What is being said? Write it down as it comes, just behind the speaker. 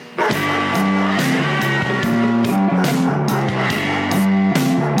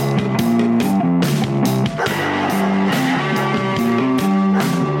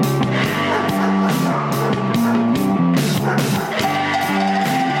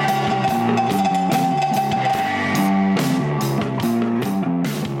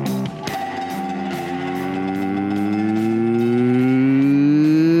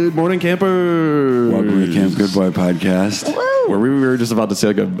morning, campers. Welcome to the Camp Good Boy podcast. Where we were just about to say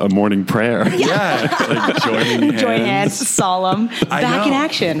like a morning prayer. Yeah. Like joining Join hands, solemn. Back in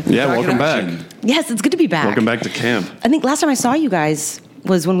action. Yeah, Back in welcome action. back. Yes, it's good to be back. Welcome back to camp. I think last time I saw you guys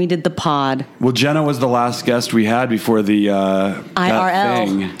was when we did the pod. Well, Jenna was the last guest we had before the that IRL.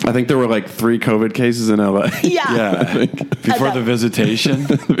 thing. I think there were like 3 COVID cases in LA. Yeah. Yeah. Before the visitation.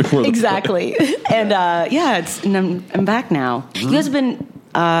 Exactly. And I'm back now. You guys have been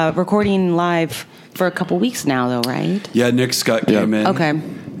recording live for a couple weeks now, though, right? Yeah, Nick Scott came in. Okay.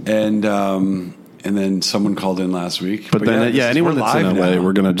 And then someone called in last week. But then, anyone we're that's in live LA, now.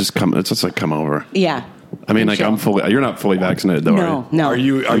 we're going to just come. It's just like come over. Yeah. I mean, like Chill. I'm fully. You're not fully vaccinated, though, No, right? no. Are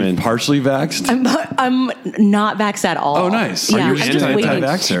you partially vaxxed? I'm not vaxxed at all. Oh, nice. Are you I'm just waiting.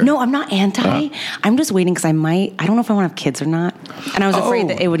 anti-vaxxer? No, I'm not anti. I'm just waiting because I don't know if I want to have kids or not. And I was afraid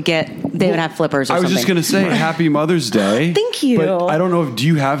that they would have flippers or I something. was just going to say Happy Mother's Day. Thank you. But I don't know do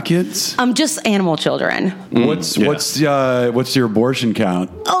you have kids? Just animal children. What's your abortion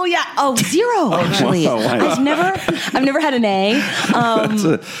count? Oh yeah. Oh, 0 actually. wow. I've never had an A.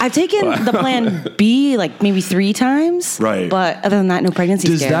 I've taken the Plan B like maybe 3 times. Right. But other than that, no pregnancy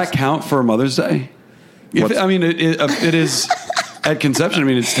Does scares. that count for Mother's Day? It is at conception. I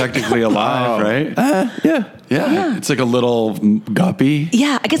mean, it's technically alive, right? Yeah. It's like a little guppy.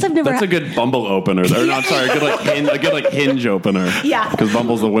 Yeah, I guess I've never. That's a good Bumble opener. Or no, I'm sorry, a good Hinge opener. Yeah. Because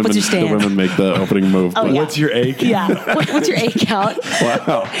Bumble's the women. What's your The stand? women make the opening move. Oh, but- yeah. What's your A count? Yeah. What's your A count?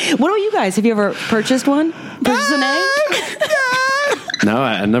 Wow. What about you guys? Have you ever purchased one? Purchased an A? No,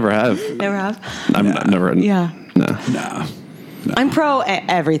 I never have. Never have. I'm never. Yeah. No. Nah. I'm pro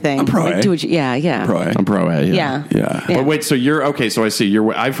everything. I'm pro Like, A. do what you, yeah. Pro A. I'm pro A. Yeah. Yeah. But wait, so you're okay? So I see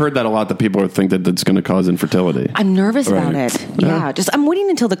I've heard that a lot. That people think that that's going to cause infertility. I'm nervous about Right. it. Yeah. Just I'm waiting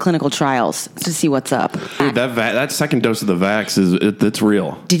until the clinical trials to see what's up. Dude, that second dose of the vax it's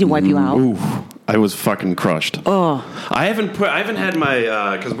real. Did it wipe you out? Ooh, I was fucking crushed. Oh. I haven't had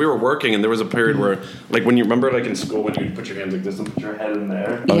my because we were working and there was a period where like when you remember like in school when you put your hands like this and put your head in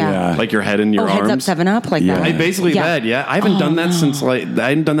there, Yeah. like your head in your arms. Heads up, 7-Up, like Yeah. that. I basically Yeah. that, yeah. I haven't done that since like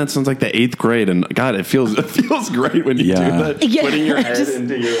the 8th grade, and God, it feels great when you do that. Yeah. Putting your head Just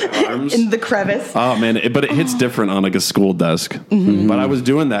into your arms. in the crevice. Oh man, but it hits different on like a school desk. Mm-hmm. But I was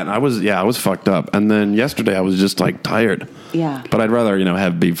doing that, and I was fucked up. And then yesterday, I was just like tired. Yeah. But I'd rather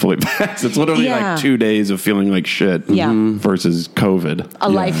be fully vaxxed. It's literally Yeah. like 2 days of feeling like shit. Yeah. Versus COVID. A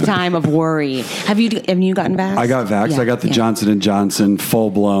lifetime of worry. Have you gotten vaxxed? I got vaxxed. Yeah. I got the Yeah. Johnson & Johnson full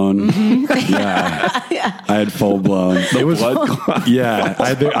blown. Yeah. I had full blown. It was blood clot. Yeah.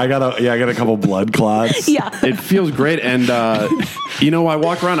 I got a couple blood clots. Yeah. It feels great, and I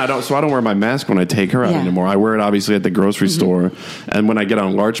walk around. I don't wear my mask when I take her out Yeah. anymore. I wear it obviously at the grocery store, and when I get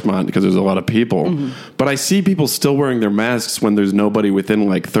on Larchmont because there's a lot of people. But I see people still wearing their masks when there's nobody within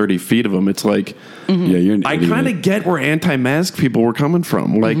like 30 feet of them. It's like, Yeah, you're an I idiot. kind of get where anti-mask people were coming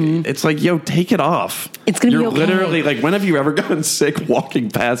from. Like, it's like, yo, take it off. It's gonna be You're okay. literally like, when have you ever gotten sick walking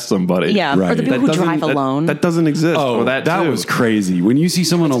past somebody? Yeah. Right. Or the people who drive alone. That doesn't exist. Oh, that that too. was crazy. When you see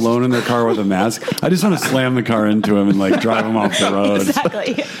someone alone in their car with a mask, I just want to slam the car into him and like drive him off the road.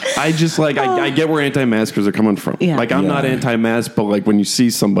 Exactly. I just like I get where anti-maskers are coming from. Yeah. Like I'm not Yeah. anti-mask, but like when you see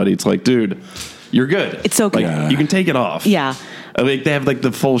somebody, it's like, dude, you're good. It's okay. Like, you can take it off. Yeah. Like they have like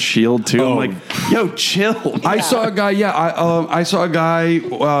the full shield too. Oh. I'm like, yo, chill. I saw a guy. Yeah, I saw a guy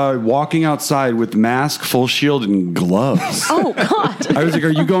walking outside with mask, full shield, and gloves. Oh God. I was like, "Are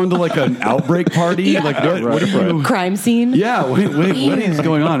you going to like an outbreak party? Like, what are you?" Crime scene. Yeah, wait, what is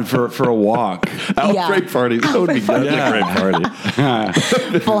going on for a walk? Outbreak parties. That would be good. Yeah. A great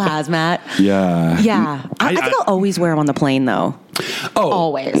party. Full hazmat. Yeah. Yeah. I think I'll always wear them on the plane though. Oh,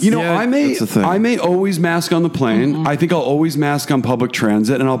 Always. You know, Yeah, I may that's the thing. I may always mask on the plane. I think I'll always mask on public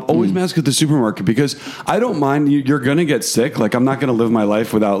transit, and I'll always mask at the supermarket because I don't mind. You're gonna get sick. Like I'm not gonna live my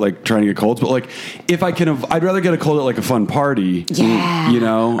life without like trying to get colds. But like if I can, I'd rather get a cold at like a fun party. Yeah. You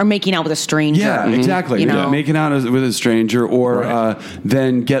know. Or making out with a stranger. Yeah, exactly. You know? Yeah, making out with a stranger, or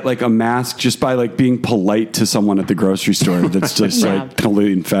then get like a mask just by like being polite to someone at the grocery store that's just Yeah. like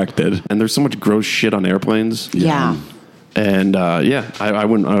totally infected. And there's so much gross shit on airplanes. Yeah. And I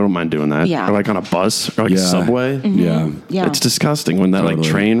don't mind doing that. Yeah. Or like on a bus or like a Yeah. subway. Yeah. Yeah. It's disgusting when that like Totally.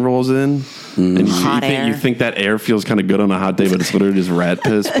 train rolls in and Hot air. you think that air feels kind of good on a hot day, but it's literally just rat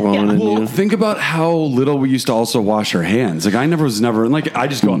piss blowing in Well, you. think about how little we used to also wash our hands. Like I was never like I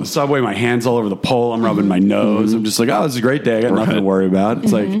just go on the subway, my hands all over the pole, I'm rubbing my nose. I'm just like, oh, this is a great day. I got nothing to worry about.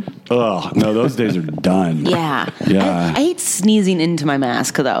 It's like, oh no, those days are done. Yeah. Yeah. I hate sneezing into my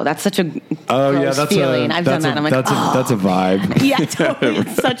mask though. That's such a gross feeling. I've done that. I'm like, that's a vibe. yeah, totally.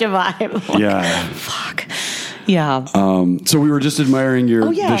 It's such a vibe. Yeah. Fuck. Yeah. So we were just admiring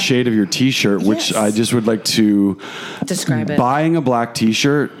yeah. the shade of your T-shirt, which Yes. I just would like to Describe it. Buying a black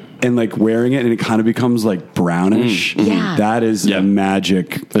T-shirt and like wearing it, and it kind of becomes like brownish. Yeah. That is Yeah. a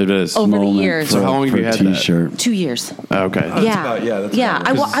magic It is. Over the moment years. for, So how long have for you a had that? T-shirt. 2 years. Okay. that's about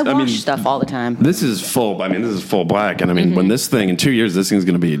I wash I mean- stuff all the time. This is full. I mean, this is full black, and I mean, when this thing in 2 years, this thing's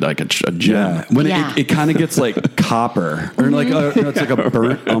going to be like a gem. Yeah, when Yeah. it kind of gets like copper, or like it's like a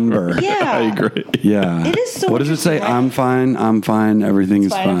burnt umber. Yeah. I agree. Yeah. It is so What does it say? interesting, right? I'm fine. Everything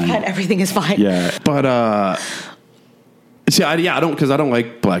is fine. Everything is fine. Yeah. But see, I don't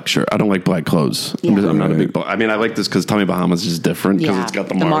like black shirt. I don't like black clothes. Yeah. I'm not a big. I mean, I like this because Tommy Bahama's is different because Yeah. it's got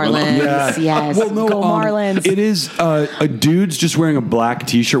the The marlin. Marlins. Yeah. Yes. Well, no, Go Marlins. It is a dude's just wearing a black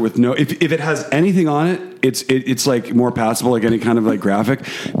T-shirt with no. If it has anything on it, it's like more passable, like any kind of like graphic.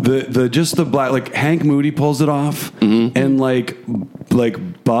 The just the black, like Hank Moody pulls it off, and like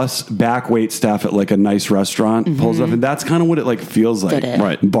bus back wait staff at like a nice restaurant pulls it off, and that's kind of what it like feels like. Fit it.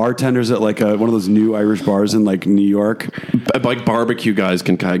 Right. Bartenders at like one of those new Irish bars in like New York. Like barbecue guys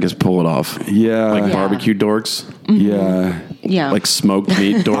can kind of just pull it off. Yeah. Like Yeah. barbecue dorks. Yeah. Yeah. Like smoked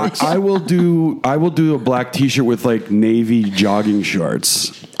meat dorks. I will do a black T-shirt with like navy jogging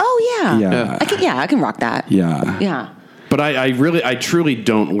shorts. Oh yeah. Yeah. I can rock that. Yeah. Yeah. But I truly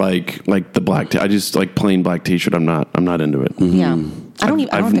don't like the black. I just like plain black T-shirt. I'm not into it. Yeah. I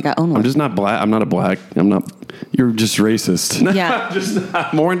don't think I own one. I'm just not black. I'm not a black. I'm not. You're just racist. Yeah.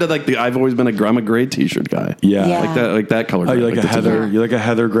 I'm more into like I've always been I'm a gray T-shirt guy. Yeah. Yeah. Like that color. Oh, you like a the heather? You like a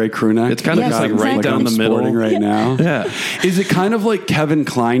heather gray crew neck? It's kind of Yes, just like right exactly. down I'm the middle. sporting right now. Yeah. Is it kind of like Kevin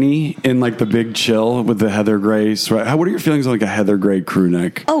Kliney in like The Big Chill with the heather gray sweat? What are your feelings on like a heather gray crew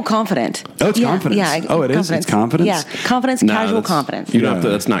neck? Oh, confident. Oh, it's confidence. Yeah. Oh, it is? It's confidence? Yeah. Confidence, Nah, casual that's- confidence. You don't have to.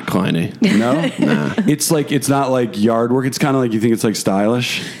 That's not Kleiny. No, it's not like yard work. It's kind of like you think it's like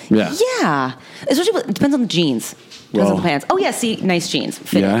stylish. Yeah. Yeah. Especially, it depends on the jeans. Depends on Well- the pants. Oh, yeah. See, nice jeans.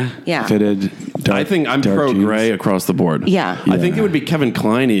 Fitted. Yeah, Yeah. fitted. Dark, I think I'm dark pro jeans. gray across the board. Yeah. I think it would be Kevin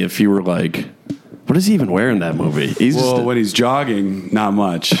Kliney if you were like, what does he even wear in that movie? He's Well, just when he's jogging, not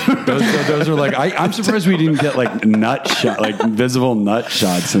much. Those are like I'm surprised we didn't get like visible nut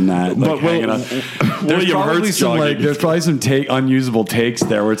shots in that. Like, But hanging on. William Hurt's jogging. There's probably some unusable takes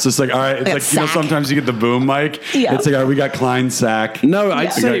there where it's just like, all right, it's Yeah, like sack. sometimes you get the boom mic. Yeah. It's like, all right, we got Klein sack. No, I'd Yeah.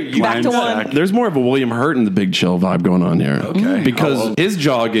 say We got Back to Klein one. sack. there's more of a William Hurt in the Big Chill vibe going on here. Okay. Because Oh, well. his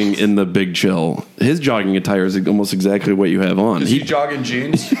jogging in the Big Chill, his jogging attire is almost exactly what you have on. He jogging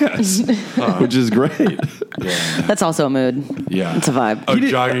jeans. Yes. Which is great. That's also a mood. Yeah, It's a vibe. Oh,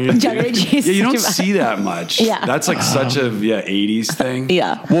 jogging. Jogging jeans. Yeah, you don't Such a vibe. see that much. Yeah. That's like such a 80s thing.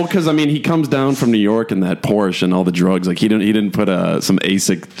 Yeah. Well, because I mean, he comes down from New York in that Porsche and all the drugs. Like he didn't put some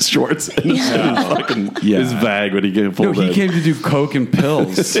ASIC shorts in his, fucking Yeah. his bag when he came No, pulled he in. came to do coke and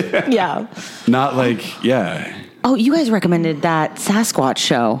pills. Yeah. Not like, yeah. Oh, you guys recommended that Sasquatch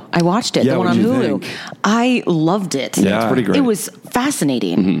show. I watched it, Yeah, the one on what'd you Hulu. think? I loved it. Yeah, it's pretty great. It was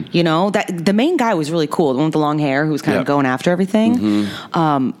fascinating. You know, that the main guy was really cool. The one with the long hair who was kind Yeah. of going after everything.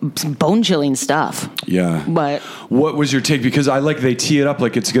 Some bone chilling stuff. Yeah. But What was your take? Because they tee it up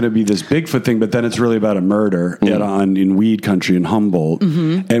like it's going to be this Bigfoot thing, but then it's really about a murder in weed country in Humboldt,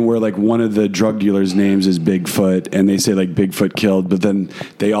 and where like one of the drug dealers' names is Bigfoot, and they say like Bigfoot killed, but then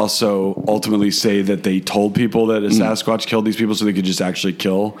they also ultimately say that they told people that a Sasquatch killed these people so they could just actually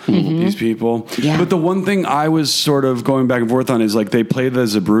kill these people. Yeah. But the one thing I was sort of going back and forth on is like they play the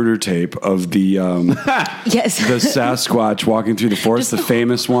Zapruder tape of the yes. the Sasquatch walking through the forest, the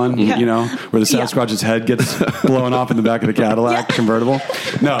famous one, you know, where the Yeah. Sasquatch's head gets blown off in the back of the Cadillac convertible.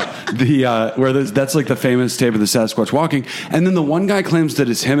 No, that's like the famous tape of the Sasquatch walking. And then the one guy claims that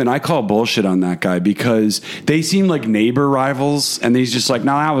it's him, and I call bullshit on that guy because they seem like neighbor rivals, and he's just like,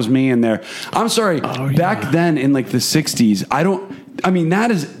 no, that was me in there. I'm sorry, back then in like the 60s,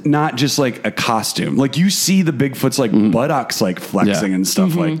 that is not just like a costume. Like you see the Bigfoot's like buttocks like flexing Yeah. and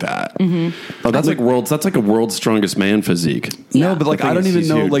stuff like that. Oh, that's like a world's strongest man physique. No, but like I I think don't even he's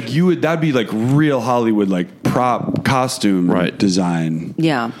know. huge. Like that'd be like real Hollywood like prop costume Right. design.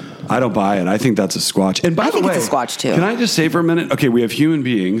 Yeah. I don't buy it. I think that's a Squatch. And by I the think way, it's a Squatch, too. Can I just say for a minute? Okay, we have human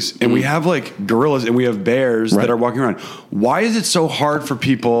beings and we have like gorillas and we have bears Right. that are walking around. Why is it so hard for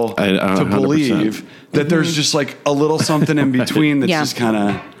people I- to 100%. believe that there's just like a little something in between that's Yeah. just kind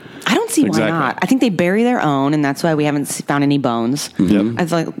of I don't see Exactly. why not. I think they bury their own, and that's why we haven't found any bones. Yep. I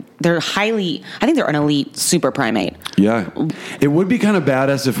feel like I think they're an elite super primate. yeah. It would be kind of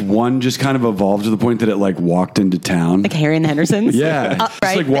badass if one just kind of evolved to the point that it like walked into town. Like Harry and the Hendersons. Yeah, Right?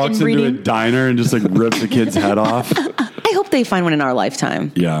 just like walks into a Inbreeding. diner and just like rips a kid's head off. I I hope they find one in our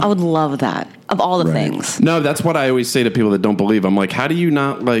lifetime. Yeah. I would love that. Of all the Right. things. No, that's what I always say to people that don't believe. I'm like, how do you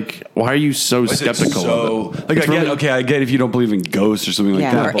not like? Why are you so skeptical of it? Like, It's I get, really- okay, I get if you don't believe in ghosts or something like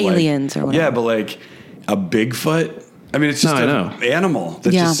Yeah, that. or but like- aliens or whatever. Yeah, but like a Bigfoot. I mean, it's just No, I an know. animal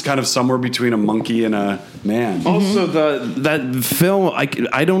that's Yeah. just kind of somewhere between a monkey and a man. Also, that film,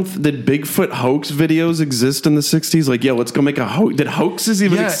 I don't. Did Bigfoot hoax videos exist in the '60s? Like, yeah, let's go make a hoax. Did hoaxes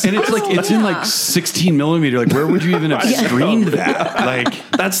even Yeah, exist? and it's like it's in like 16 millimeter. Like, where would you even have streamed that? Like,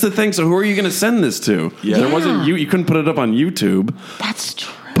 That's the thing. So, who are you going to send this to? Yeah. There wasn't you. You couldn't put it up on YouTube. That's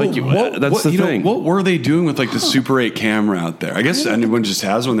true. But that's the thing. What were they doing with like the Super 8 camera out there? I guess anyone just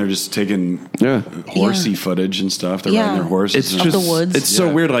has one. They're just taking Yeah. horsey footage and stuff. They're Yeah. riding their horses. It's and- Of just the woods. It's so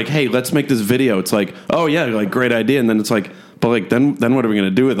Yeah. weird. Like, hey, let's make this video. It's like, oh yeah, like great idea. And then it's like, but like then what are we going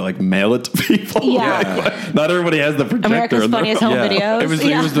to do with it? Like mail it to people? Yeah. Like, not everybody has the projector. America's in their Funniest phone. Home Videos. It was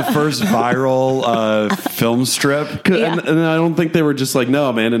Yeah. it was the first viral film strip. Yeah. And I don't think they were just like,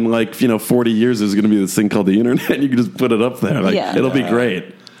 no, man. In like 40 years, there's going to be this thing called the internet. You can just put it up there. Like Yeah. it'll be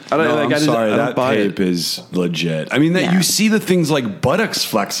great. I don't, No, like, I'm I just- sorry. I don't That buy tape it. is legit. I mean, that Yeah. you see the things like buttocks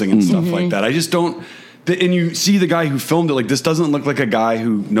flexing and stuff Mm-hmm. like that. I just don't. And you see the guy who filmed it. Like, this doesn't look like a guy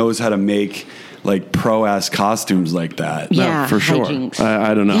who knows how to make like pro ass costumes like that. No, Yeah, for sure. hijinks.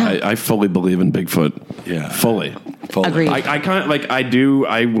 I don't know. Yeah. I fully believe in Bigfoot. Yeah. fully. Agreed. I kind of like. I do.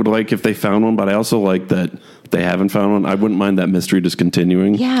 I would like if they found one, but I also like that they haven't found one. I wouldn't mind that mystery just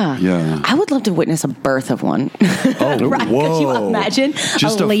continuing. Yeah. Yeah. I would love to witness a birth of one. Oh, Right? Could you whoa. imagine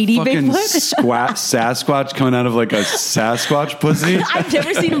Just a lady fucking Bigfoot? Sasquatch coming out of like a Sasquatch pussy. I've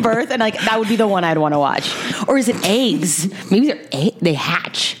never seen a birth, and like that would be the one I'd want to watch. Or is it eggs? Maybe they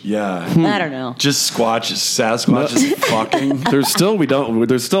hatch. Yeah. I don't know. Just Sasquatch is fucking. There's still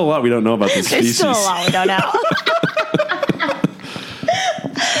a lot we don't know about this There's species. still a lot we don't know.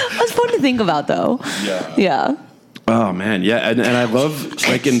 That's fun to think about, though. Yeah. Yeah. Oh man, yeah, and I love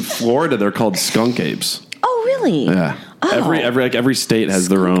like in Florida they're called skunk apes. Oh, really? Yeah, Oh. every state has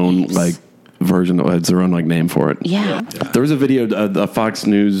their Skunk own apes. like version, has their own like name for it. Yeah. There was a video, a Fox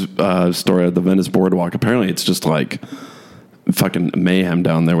News story at the Venice Boardwalk. Apparently, it's just like fucking mayhem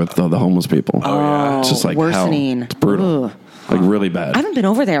down there with the homeless people. Oh, yeah. It's just like worsening. hell. It's brutal, Ugh. like really bad. I haven't been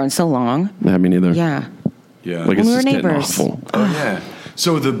over there in so long. I mean, either. Yeah. Yeah. Like When it's we were just getting neighbors. awful. Oh yeah.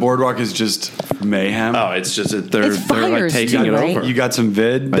 So the boardwalk is just mayhem. Oh, it's just they're It's like fires, taking too, it right? over. You got some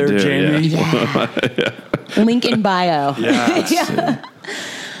vid there, do, Jamie? Yeah. Link in bio. Yeah. Yeah.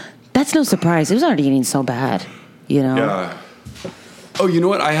 That's no surprise. It was already getting so bad, you know? Yeah. Oh, you know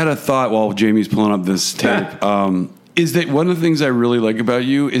what? I had a thought while Jamie's pulling up this tape. Is that one of the things I really like about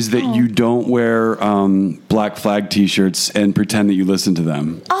you is that you don't wear Black Flag T-shirts and pretend that you listen to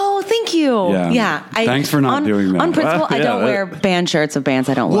them. Oh, thank you. Yeah. Thanks for not doing that. On principle, I Yeah, don't wear band shirts of bands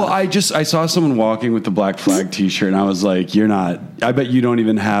I don't Well, love. I saw someone walking with the Black Flag T-shirt, and I was like, "You're not." I bet you don't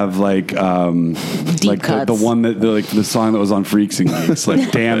even have like like the cuts. one that like the song that was on Freaks and Geeks, like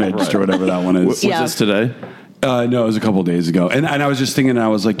 "Damaged" or whatever that one is. Was Yeah. this today? No, it was a couple days ago. And I was just thinking, I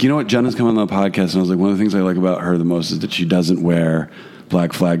was like, you know what? Jenna's coming on the podcast. And I was like, one of the things I like about her the most is that she doesn't wear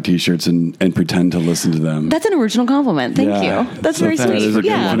Black Flag T-shirts and pretend to listen to them. That's an original compliment. Thank Yeah. you. That's So very that sweet. is a good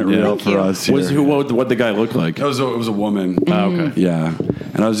yeah. one. It really Thank for you. us here. What the guy look like? It was a woman. Oh, okay. Yeah.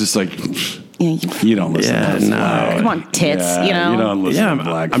 And I was just like, Yeah, you don't listen Yeah, to Black no. Flag. come on, tits. Yeah, You know. You don't listen Yeah, to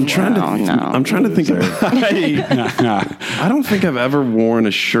Black I'm trying to. Flag. No, no. I'm trying to think of. I don't think I've ever worn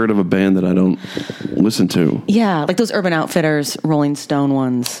a shirt of a band that I don't listen to. Yeah, like those Urban Outfitters, Rolling Stone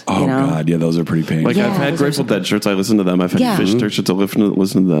ones. Oh, you know? God. Yeah, those are pretty painful. Like Yeah, I've had those are Grateful so Dead shirts, I listen to them. I've had Yeah. Fish shirts, I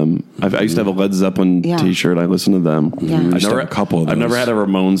listen to them. I used to have a Led Zeppelin Yeah. T-shirt, I listen to them. Yeah. I I've used to never have a couple of I've never those. had a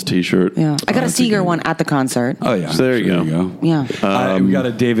Ramones T-shirt. Yeah, I got a that's a Seeger good one at the concert. Oh, yeah. So there you go. Yeah. We got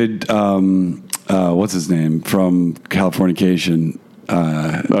a David, what's his name, from Californication. Oh,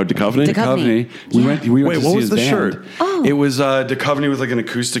 Duchovny? Duchovny. Duchovny. We went Wait, to what see was his the band. shirt? Oh. It was Duchovny with like an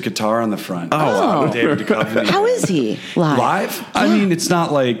acoustic guitar on the front. Oh. David Duchovny. How is he live? Live? I mean, it's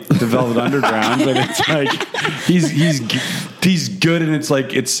not like the Velvet Underground, but it's like he's good, and it's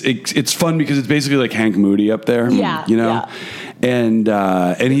like it's fun because it's basically like Hank Moody up there. Yeah, you know, and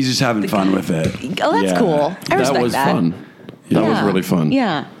he's just having fun with it. Oh, that's Yeah. cool. I respect That was fun. That was Yeah. really fun.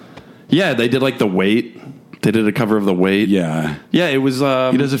 Yeah. Yeah, they did like The Wait. They did a cover of The Wait. Yeah, Yeah, it was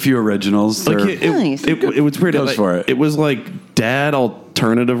he does a few originals. like They're- Nice. it was weird. Goes Like, for it. It was like dad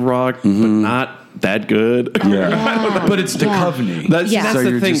alternative rock, but not that good. yeah. But it's Duchovny. That's, Yeah. that's So the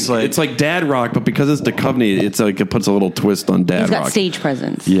you're thing. just like- It's like dad rock, but because it's Duchovny, it's like it puts a little twist on dad He's got rock. stage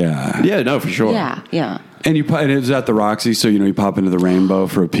presence. Yeah. Yeah, no, for sure. Yeah. Yeah. And it was at the Roxy, so you pop into the Rainbow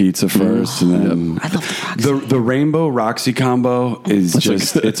for a pizza first, and then I love the Roxy. the Rainbow Roxy combo is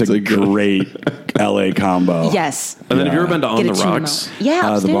it's a great LA combo. Yes. And then have you ever been to On Get the a tune Rocks? out.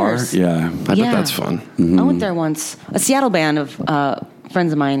 Yeah, The bar, upstairs. yeah. I bet that's fun. I went there once. A Seattle band of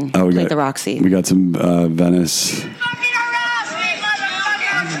friends of mine played the Roxy. We got some Venice. Fucking harass me,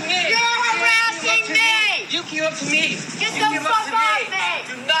 motherfucker! You're harassing me! You came up to me. Get the fuck off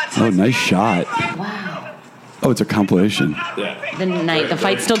me! Do not Oh, nice shot. Wow. Oh, it's a compilation. Yeah. The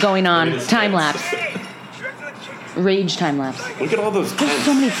fight's still going on. Time lapse. Rage time lapse. Look at all those tents.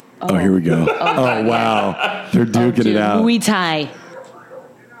 So many. Oh, here we go. Oh, wow. They're duking it out. Muay Thai.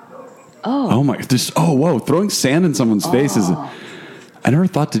 Oh, my. Whoa. Throwing sand in someone's face is. I never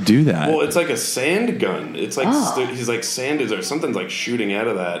thought to do that. Well, it's like a sand gun. It's like he's like sand is or something's like shooting out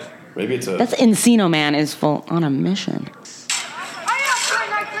of that. Maybe it's a. That's Encino Man is full on a mission.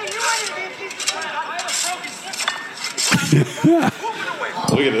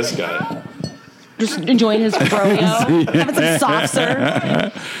 Look at this guy. Just enjoying his froyo. Having some soft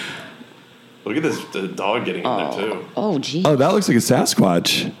serve. Look at the dog getting in there too. Oh, gee. Oh, that looks like a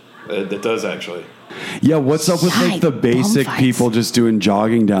Sasquatch. It does actually. Yeah, what's up with like the Side basic bum fights. people just doing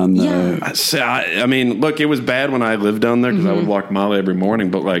jogging down the... Yeah. I mean, look, it was bad when I lived down there because I would walk Molly every morning,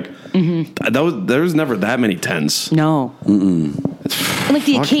 but like, there was never that many tents. No. And like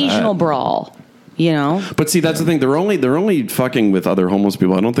the Fuck occasional that. brawl, you know? But see, that's the thing. They're only fucking with other homeless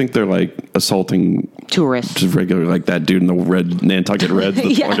people. I don't think they're like assaulting Tourists. just regular like that dude in the red Nantucket Reds.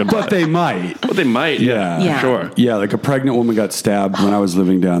 that's Yeah. fucking- But they might. But they might. Yeah. Yeah. Sure. Yeah, like a pregnant woman got stabbed when I was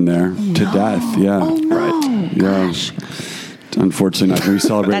living down there to death. Yeah. Oh, no. Right. Yeah. Gosh. Unfortunately, not going to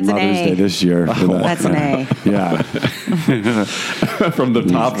celebrate That's an Mother's A. Day this year. for that. That's an A. Yeah. From the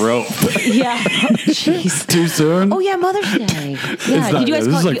top rope. Yeah. Jeez. Too soon? Oh, yeah, Mother's Day. Yeah. not- Did you guys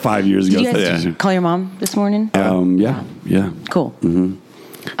this call, is like 5 years ago. Did you guys Yeah. call your mom this morning? Yeah. Yeah. Cool.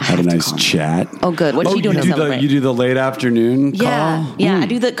 I Had a have to nice call her. chat. Oh, good. What's she doing to celebrate? You do the late afternoon Yeah, call? yeah. I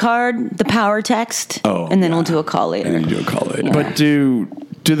do the card, the power text, and then we'll do a call later. And then you do a call later. But do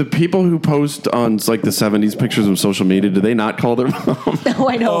the people who post on like the 70s pictures of social media, do they not call their mom? Oh,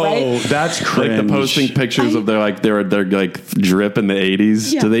 I know, right? That's cringe. Like the posting pictures of their like drip in the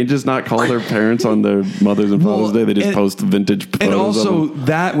 80s. Yeah. Do they just not call their parents on their Mother's and Father's Day? They just and- post vintage photos And also of them.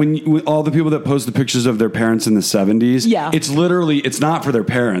 that when all the people that post the pictures of their parents in the 70s, Yeah. it's not for their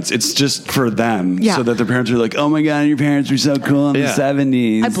parents. It's just for them. Yeah. So that their parents are like, oh my God, your parents were so cool in the Yeah.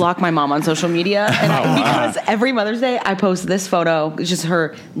 70s. I block my mom on social media, and because every Mother's Day I post this photo, it's just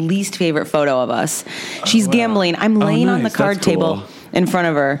her least favorite photo of us. She's gambling. I'm laying on the nice. card That's cool. table in front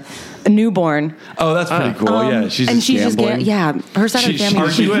of her, a newborn. Oh, that's pretty cool. Yeah, she's and just she's gambling. her side of the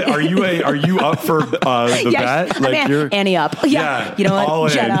family. Are you up for the Yeah, bet? I'm Annie up. Yeah, you know all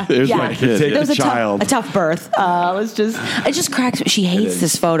what, in. Jenna. There's yeah, my kid. Take It was the a child. tough birth. It just cracks me. She hates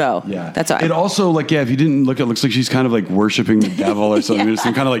this photo. Yeah, That's all. It also if you didn't look, it looks like she's kind of like worshiping the devil or something. There's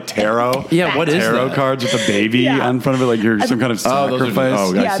some kind of like tarot. Yeah, what is tarot that? cards with a baby Yeah. on front of it, like you're some kind of Oh, those are- sacrifice.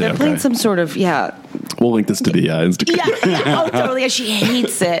 oh, yeah, they're okay. playing some sort of We'll link this to the Instagram. Yeah. Oh, totally. She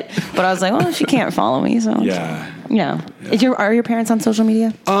hates it. But I was like, well, she can't follow me, so Yeah. Yeah. Are your parents on social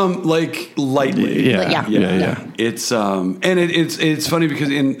media? Like lightly. Yeah. Yeah. It's and it's funny because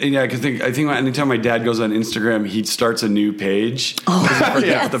I think anytime my dad goes on Instagram, he starts a new page because he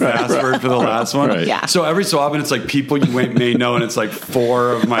forgets the password for the last one. Right. Yeah. So every so often, it's like people you may know, and it's like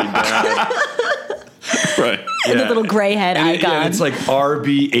 4 of my dad. Right. And the little gray head icon. And it's like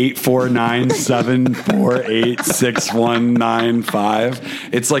RB84974866195.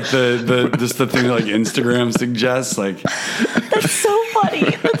 It's like the just the thing that like Instagram suggests. Like, That's so funny.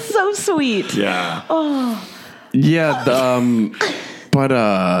 That's so sweet. yeah. Yeah.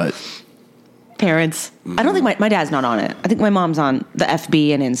 But Parents. I don't think my dad's not on it. I think my mom's on the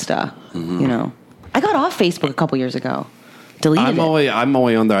FB and Insta. You know, I got off Facebook a couple years ago. Deleted I'm it.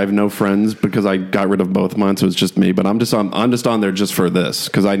 only on there. I have no friends because I got rid of both mine, so it's just me. But I'm just on there just for this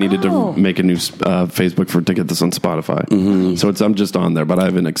because I needed Oh. to make a new Facebook to get this on Spotify. So I'm just on there, but I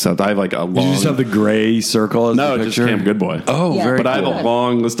haven't accepted. I have like a long. Did you just have the gray circle as no, the just picture? Camp Good Boy. Oh, Yeah. very But I have cool. a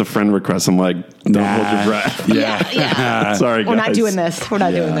long list of friend requests. I'm like, don't hold your breath. Yeah. Yeah. Sorry, We're guys. not doing this. We're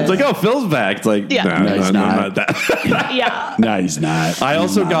not doing this. It's like, oh, Phil's back. It's like, Yeah. no, No, he's no, not. not that. yeah. No, he's not. I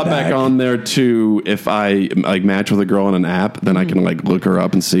also He's got not back on there too if I like match with a girl on an app. app, then I can like look her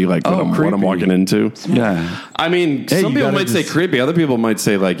up and see like what I'm creepy. walking into. Yeah. I mean, Hey, some you people gotta might say just- creepy. Other people might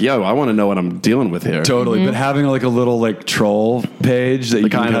say like, yo, I want to know what I'm dealing with here. Totally, but having like a little like troll page that you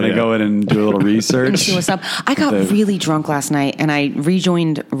can kind of, kind of go in and do a little research. See what's up. I got really drunk last night and I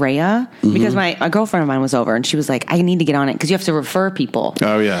rejoined Raya because a girlfriend of mine was over and she was like, I need to get on it because you have to refer people.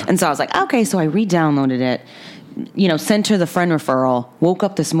 Oh, yeah. And so I was like, okay, so I re-downloaded it, sent her the friend referral, woke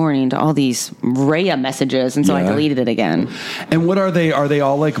up this morning to all these Raya messages, and so I Yeah. deleted it again. And what are they? Are they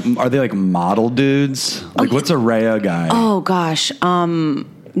all like? Are they like model dudes? Like, what's a Raya guy? Oh gosh,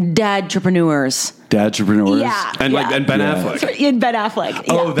 dadtrepreneurs. Dadtrepreneurs. Yeah. And like and Ben Yeah. Affleck. In Ben Affleck.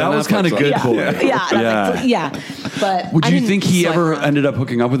 Yeah. Oh, that was kind of good yeah. boy. Yeah. And I was like, yeah. But Would I you didn't think he swipe ever around. ended up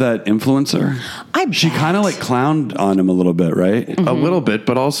hooking up with that influencer? She bet. kind of like clowned on him a little bit, right? A little bit,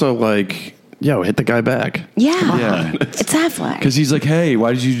 but also like, yo, hit the guy back. Yeah. Yeah. It's Affleck. Because he's like, hey,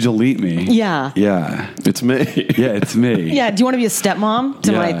 why did you delete me? Yeah. Yeah. It's me. Yeah, it's me. Yeah. Do you want to be a stepmom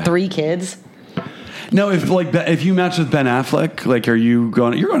to my Yeah. 3 kids? No, if you match with Ben Affleck, like, you're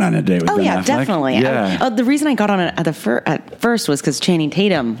going on a date with Oh Ben yeah, Affleck? definitely. Yeah. The reason I got on it at first was because Channing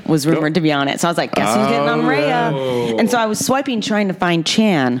Tatum was rumored to be on it, so I was like, guess who's getting on Raya? And so I was swiping trying to find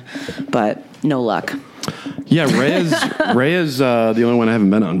Chan, but no luck. Yeah, Raya's the only one I haven't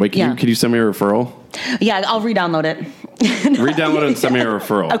been on. Wait, can you send me a referral? Yeah, I'll re-download it. Re-download it and send me a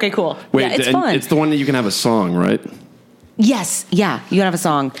referral. Okay, cool. Wait, Yeah, it's and fun. it's the one that you can have a song, right? Yes, yeah, you gotta have a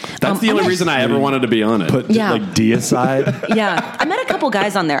song. That's the only reason I ever wanted to be on it. Put Yeah. like D aside. Yeah, I met a couple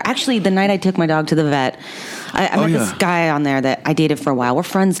guys on there. Actually, the night I took my dog to the vet, I met this guy on there that I dated for a while. We're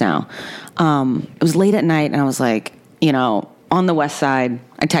friends now. It was late at night, and I was like, on the west side,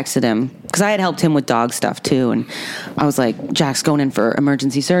 I texted him because I had helped him with dog stuff too, and I was like, Jack's going in for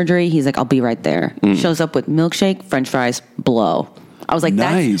emergency surgery. He's like, I'll be right there. Shows up with milkshake, French fries, blow. I was like,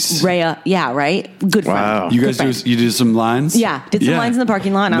 Nice. that's Raya. Yeah, right? Good Wow. friend. You Good guys friend. you did some lines? Yeah, did some lines in the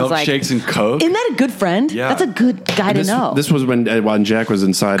parking lot, and I was like, Milkshakes and Coke? Isn't that a good friend? Yeah. That's a good guy to know. This was when Jack was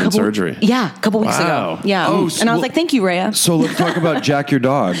inside in surgery. Yeah, a couple weeks Wow. ago. Yeah. Oh, and I was like, thank you, Raya. So let's talk about Jack, your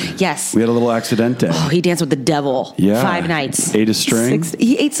dog. Yes. We had a little accidente. Oh, he danced with the devil. Yeah. 5 nights. Ate a string?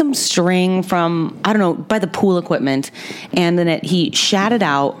 He ate some string from, I don't know, by the pool equipment. And then he shat it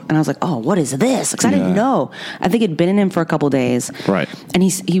out. And I was like, oh, what is this? Because I didn't know. I think it'd been in him for a couple days. Right. And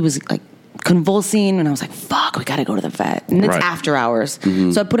he was like convulsing. And I was like, fuck, we got to go to the vet. And it's Right. after hours.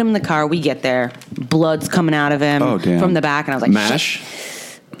 So I put him in the car. We get there. Blood's coming out of him Oh, damn. from the back. And I was like, MASH?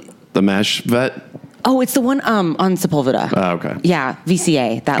 shit. The MASH vet? Oh, it's the one on Sepulveda. Oh, okay. Yeah,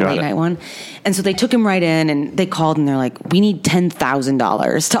 VCA, that Got late it. night one. And so they took him right in, and they called, and they're like, we need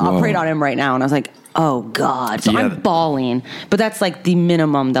 $10,000 to operate on him right now. And I was like, oh, God. So Yeah. I'm bawling. But that's like the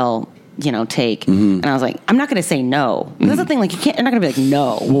minimum they'll, take. And I was like, I'm not going to say no. That's the thing, like, you're not going to be like,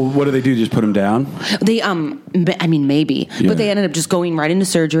 no. Well, what do they do? Just put him down? They, I mean, maybe. Yeah. But they ended up just going right into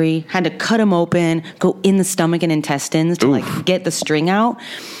surgery, had to cut him open, go in the stomach and intestines to, like, get the string out.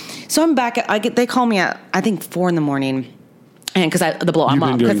 So I'm back. They call me at, I think, 4 a.m. And because the blow, I'm You've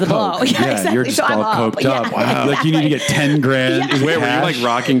been up doing because the blow. coke. Yeah, exactly. You're just So I'm all up. coked up. Yeah, Like you need to get 10 grand. Yeah. in Wait, were you cash. like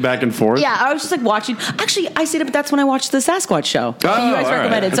rocking back and forth? Yeah, I was just like watching. Actually, I stayed up. That's when I watched the Sasquatch show. Oh, you guys all right.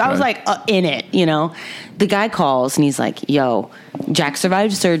 recommended. So I was Okay. like in it. The guy calls and he's like, "Yo, Jack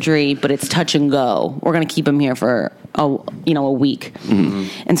survived surgery, but it's touch and go. We're gonna keep him here for a week." Mm-hmm.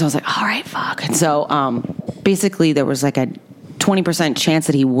 And so I was like, "All right, fuck." And so basically, there was like a 20% chance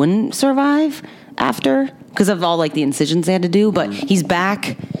that he wouldn't survive after because of all like the incisions they had to do. But he's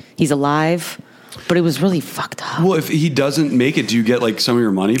back. He's alive. But it was really fucked up. Well, if he doesn't make it, do you get like some of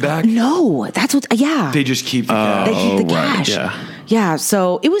your money back? No, that's what. Yeah, They just keep the cash. they keep the right, cash. yeah. Yeah,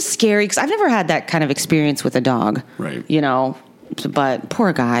 so it was scary because I've never had that kind of experience with a dog. Right. But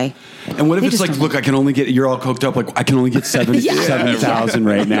poor guy. And what if They it's just like, don't- look, I can only get, you're all coked up, like, I can only get 7,000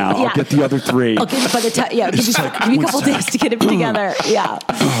 right now. I'll Yeah. get the other 3. Okay, by the time, give me a couple days to get him together. Yeah.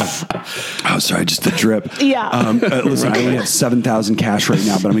 Oh, sorry, just the drip. Yeah. Listen, I only have 7,000 cash right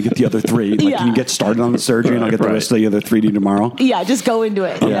now, but I'm going to get the other 3. Like, Yeah. can you get started on the surgery and I'll get the Right. rest of the other 3 to you tomorrow? Yeah, just go into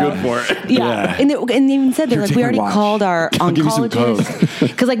it. You know? Good for it. Yeah. Yeah. And they even said, they're Here, like, take we my already watch. called our I'll give you some oncologists.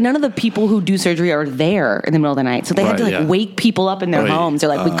 Because, like, none of the people who do surgery are there in the middle of the night. So they had to, Right, like, yeah. wake people up in their Right. homes. They're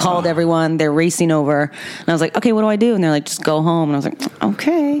like, we called everyone. They're racing over. And I was like, okay, what do I do? And they're like, just go home. And I was like,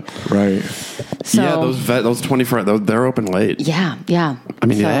 okay. Right. So, Yeah, those 24, they're open late. Yeah. I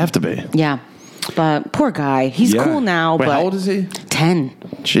mean, So, they have to be. Yeah. But poor guy. He's Yeah. cool now. Wait, but how old is he? 10.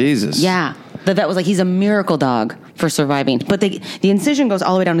 Jesus. Yeah. The vet was like, he's a miracle dog for surviving. But the incision goes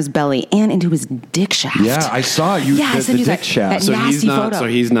all the way down his belly and into his dick shaft. Yeah, I saw you. Yeah, I the sent you dick that shaft. So he's nasty not. photo. So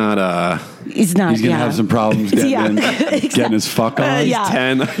he's not. He's not. He's gonna have some problems getting, getting his fuck on. yeah.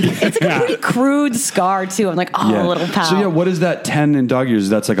 10. It's like a pretty crude scar too. I'm like, oh, little pal. So what is that 10 in dog years?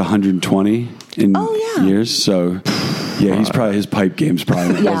 That's like 120 in years. So yeah, he's probably his pipe game's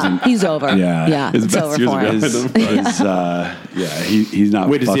probably wasn't. He's over. Yeah. It's over for him. He's not.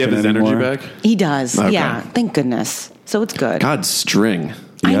 Wait, does he have his fucking energy anymore. back? He does. Okay. Yeah. Thank goodness. So it's good. God, string.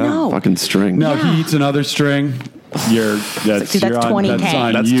 I Yeah. know. Fucking string. No, Yeah. he eats another string. That's Dude, that's you're on, 20K. That's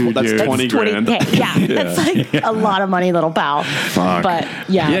on That's you, that's dude. 20 grand. Yeah, that's like a lot of money, little pal. Fuck. But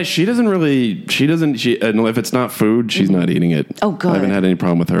yeah. Yeah, she doesn't. And if it's not food, she's not eating it. Oh, good. I haven't had any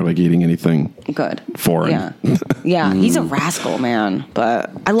problem with her like eating anything Good. foreign. Yeah. Yeah. He's a rascal, man. But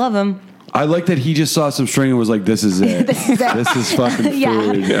I love him. I like that he just saw some string and was like, "This is it. This is it. This is fucking food. Yeah.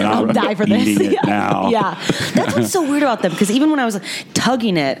 And I'll I'm die for this. eating it now." Yeah. That's what's so weird about them. Because even when I was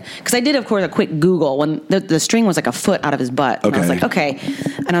tugging it, because I did, of course, a quick Google when the string was like a foot out of his butt. And I was Okay. like, okay.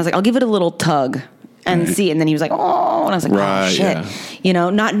 And I was like, I'll give it a little tug and see. And then he was like, oh. And I was like, Right, oh, shit. yeah. You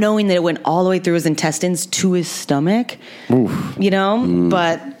know, not knowing that it went all the way through his intestines to his stomach. Oof. You know?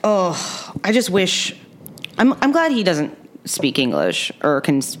 But, I just wish. I'm glad he doesn't speak English or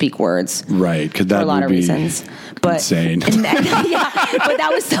can speak words. Right, because that For a lot would of be reasons. But insane. yeah, but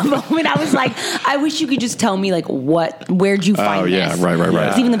that was the moment I was like, I wish you could just tell me like where'd you find this? yeah, right.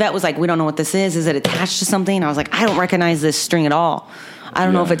 'Cause even the vet was like, we don't know what this is. Is it attached to something? I was like, I don't recognize this string at all. I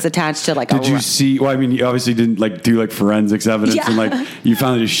don't know if it's attached to like Did you see? Well, I mean, you obviously didn't like do like forensics evidence, Yeah. and like you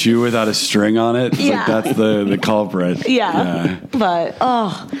found a shoe without a string on it. It's Yeah. like that's the culprit. Yeah. But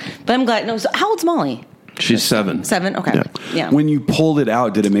I'm glad. No, so how old's Molly? She's 7. 7? Okay. Yeah. When you pulled it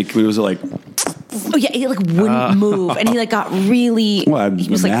out, did it make? Was it like? Oh yeah, he like wouldn't move, and he like got really. Well, I he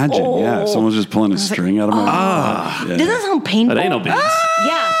was imagine. like, oh. Yeah, if someone was just pulling a was like, string out of my. Yeah. Doesn't that sound painful? An anal beads. Yeah.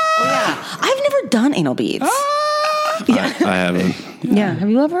 Oh yeah. I've never done anal beads. Yeah. I haven't. Yeah. Have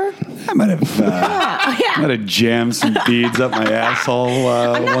you ever? I might have. Yeah. Might have jammed some beads up my asshole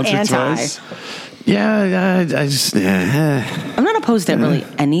I'm not once anti. or twice. Yeah, I just. I'm not opposed to really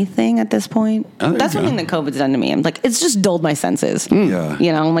anything at this point. there That's you one go. thing that COVID's done to me. I'm like, it's just dulled my senses. Yeah.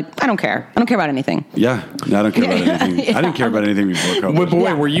 You know, I'm like, I don't care. I don't care about anything. Yeah, no, I don't care about anything. Yeah. I didn't care about anything before COVID. But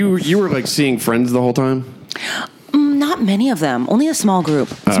wait, were you were like seeing friends the whole time? Not many of them. Only a small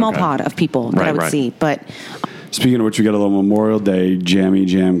group, a small Okay. pod of people that I would Right. see. But Speaking of which, we got a little Memorial Day jammy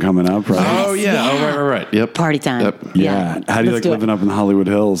jam coming up, right? Oh yeah. yeah. Oh right. Yep. party time. Yep. Yeah. How do you Let's like living it. up in the Hollywood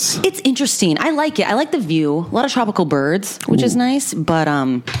Hills? It's interesting. I like it. I like the view. A lot of tropical birds, which is nice. But I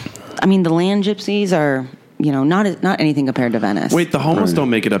mean, the land gypsies are, you know, not anything compared to Venice. Wait, the homeless don't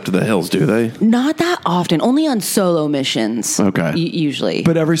make it up to the hills, do they? Not that often. Only on solo missions. Okay. Usually.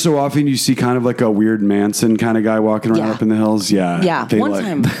 But every so often, you see kind of like a weird Manson kind of guy walking around Yeah. up in the hills. Yeah. yeah. They One like-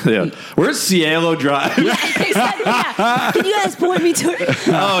 time. Yeah. Where's Cielo Drive? Exactly, yeah. Can you guys point me to it?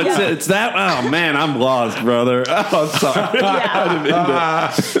 Oh, it's that. Oh man, I'm lost, brother. Oh, I'm sorry.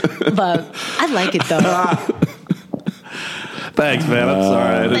 Yeah. But I like it though. Thanks, man. I'm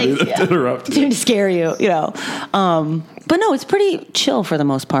sorry. I didn't mean Thanks, to interrupt. To scare you, you know. But no, it's pretty chill for the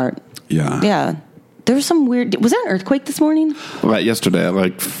most part. Yeah. Yeah. There was some weird. Was there an earthquake this morning? Right, yesterday at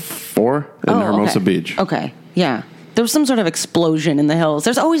like 4 in Hermosa okay. Beach. Okay. Yeah. There was some sort of explosion in the hills.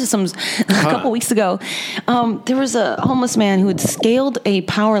 There's always some. A couple weeks ago, there was a homeless man who had scaled a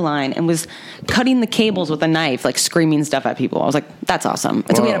power line and was cutting the cables with a knife, like screaming stuff at people. I was like, that's awesome.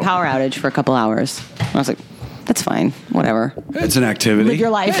 And so we had a Whoa. power outage for a couple hours. I was like, that's fine. Whatever. It's an activity. Live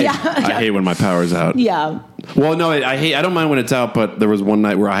your life. Yeah. I hate when my power's out. Yeah. Well, no, I don't mind when it's out, but there was one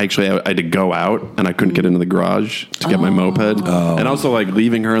night where I had to go out and I couldn't get into the garage to get my moped. And also like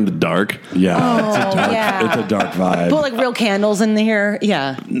leaving her in the dark. Yeah. Yeah. It's a dark vibe. Put like real candles in here.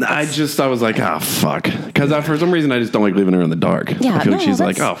 Yeah. I was like, oh, fuck. Because for some reason, I just don't like leaving her in the dark. Yeah, I feel like no, she's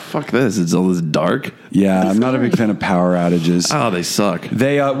like, that's- oh, fuck this. It's all this dark. Yeah. I'm not a big fan of power outages. Oh, they suck.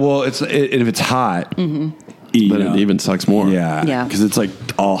 They, well, if it's hot, you But know, it even sucks more. Yeah. Yeah. Because it's like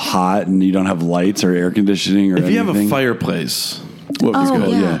all hot and you don't have lights or air conditioning or If you have a anything. fireplace, What was Oh,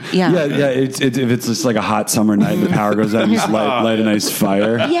 good? yeah. Yeah. It's if it's just like a hot summer night and the power goes out and you just light a nice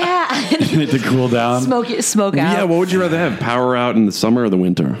fire Yeah. to cool down. Smoke out. yeah, what would you rather have? Power out in the summer or the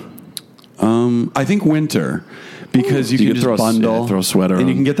winter? I think winter because you You can could just bundle, throw a sweater and on.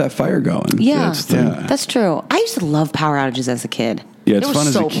 you can get that fire going. Yeah, That's the thing. that's true. I used to love power outages as a kid. Yeah, it's It was fun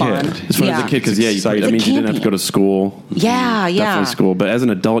as a so kid. fun. It's fun yeah. as a kid because, It's that exciting. means you didn't have campy. to go to school. Yeah, yeah. Definitely school. But as an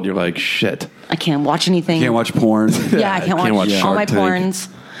adult, you're like, shit. I can't watch anything. Can't watch porn. Yeah, I can't watch, watch all Shark my Tank. porns.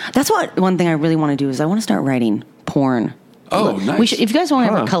 That's one thing I really want to do is I want to start writing porn. Oh, nice. We should, if you guys want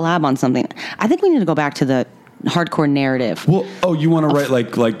to have a collab on something, I think we need to go back to the hardcore narrative. Well, you want to write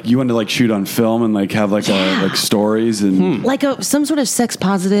like you want to like shoot on film and like have like like stories and Like some sort of sex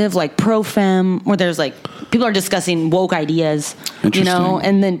positive, like pro femme, where there's like people are discussing woke ideas, you know,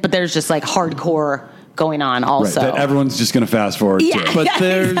 Interesting. but there's just like hardcore going on also. that everyone's just going to fast forward Yeah. to. But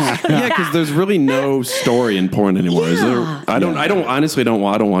there's because there's really no story in porn anymore, is there? Yeah. I don't honestly don't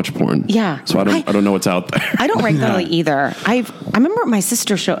watch porn. Yeah. So I don't know what's out there. I don't regularly either. I remember my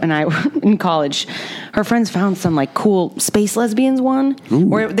sister and I in college, her friends found some like cool space lesbians one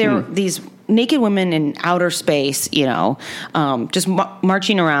where there were these naked women in outer space, you know, just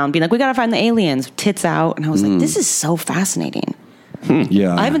marching around, being like, "We gotta find the aliens," tits out, and I was like, "This is so fascinating."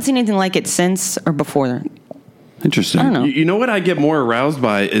 Yeah, I haven't seen anything like it since or before. interesting. I don't know. You know what I get more aroused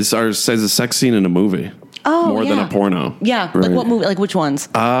by is a sex scene in a movie. Oh, more than yeah. a porno. Yeah, Right. like what movie? Like which ones?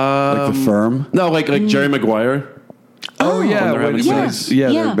 Like The Firm. No, like Jerry Maguire. Oh yeah, When they're having yeah. sex. yeah,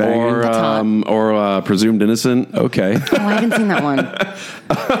 Yeah. they're banging. Or That's hot. Presumed innocent. Okay, Oh, I haven't seen that one.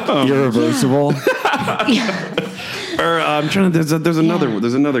 Irreversible. Or I'm trying to. There's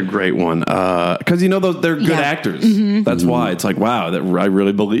another great one because you know they're good Yeah. actors. That's why it's like wow, that I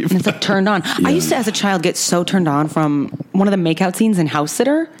really believe. It's like turned on. I used to, as a child, get so turned on from one of the makeout scenes in House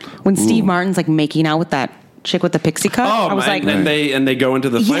Sitter when Steve Martin's like making out with that chick with the pixie cut. I was like, and they go into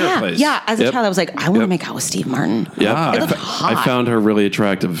the fireplace. yeah. As a Yep. child, I was like, I want to Yep. make out with Steve Martin. Yep. Ah. It I, looked fa- hot. I found her really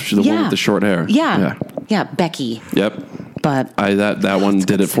attractive. She's the one with the short hair. Yeah, Becky. Yep. But That one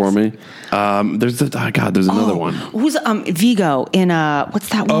did it for me. There's another one. Who's Vigo in what's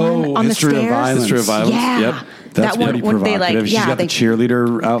that one on History the of stairs? Violence. History of Violence. Yeah, Yep. That's that one pretty when they provocative. like She's got they the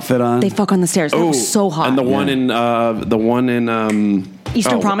cheerleader outfit on. they fuck on the stairs. That was so hot. And the one in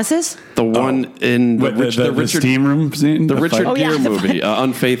Eastern Promises. The one in What, the Richard steam room scene. the Richard Oh, yeah, Gere the movie,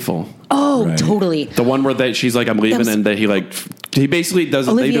 Unfaithful. Oh, Right. totally. The one where she's like, I'm leaving, was- and he basically does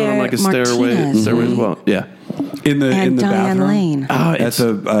it. They do it on like a stairway Martinez. as well. Yeah. in the And Diane bathroom. Lane. Oh, At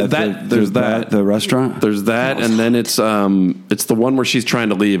the restaurant. There's that, and then it's the one where she's trying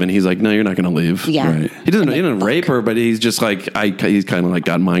to leave, and he's like, "No, you're not going to leave." Yeah. Right. He didn't rape her, but he's just like he's kind of like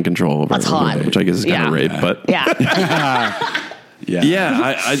got mind control over That's her, hot. which I guess is kind Yeah. of rape, but Yeah. yeah,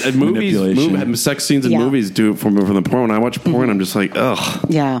 I Manipulation. sex scenes in Yeah. movies do it for me from the porn. When I watch porn, I'm just like, ugh.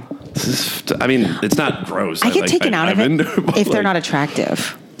 Yeah. I mean, it's not gross. I get taken out of I'm it into but if they're like- not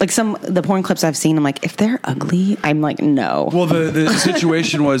attractive. Like the porn clips I've seen, I'm like, if they're ugly, I'm like, no. Well, the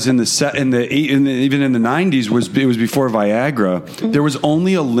situation was even in the 90s was before Viagra. There was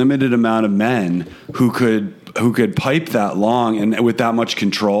only a limited amount of men who could pipe that long and with that much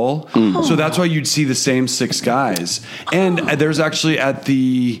control. So that's why you'd see the same 6 guys. And there's actually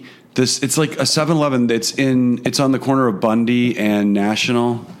it's like a 7-Eleven. It's on the corner of Bundy and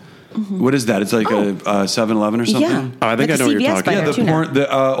National. What is that? It's like a 7-Eleven or something. Yeah. Oh, I think Like I know what a you're CVS talking by about. there, too, now.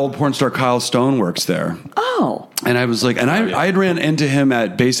 The old porn star Kyle Stone works there. Oh. And I was like, and I had ran into him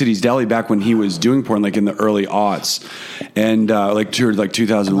at Bay City's Deli back when he was doing porn, like in the early aughts, and like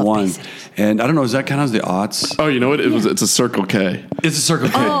 2001. And I don't know, is that kind of the aughts? Oh, you know what? It's a Circle K. It's a Circle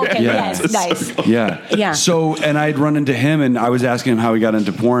K. Oh, okay. Yeah. Yes. Nice. Yeah. Yeah. So, and I'd run into him, and I was asking him how he got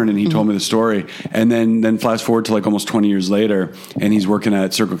into porn, and he told me the story. And then flash forward to like almost 20 years later, and he's working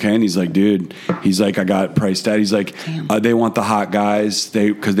at Circle K, and he's like, dude, he's like, I got priced out. He's like, they want the hot guys,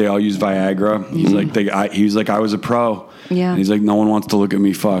 because they all use Viagra. He's like, he's like, I was a pro. Yeah. And he's like, no one wants to look at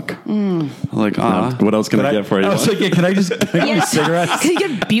me fuck. I'm like, What else can I get for you? I was like, yeah, can I just get cigarettes? Can you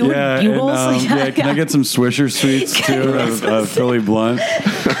get bugles? Can I get some Swisher Sweets too of Philly Blunt?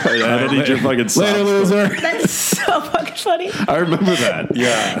 I don't need your fucking socks. Later, loser. That's so fucking funny. I remember that.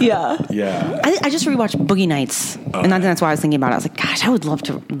 Yeah. Yeah. Yeah. I just rewatched Boogie Nights, and that's why I was thinking about it. I was like, gosh, I would love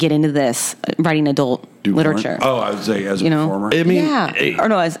to get into this, writing adult Do literature. porn? Oh, I would say as a You know? performer. I mean, yeah. Or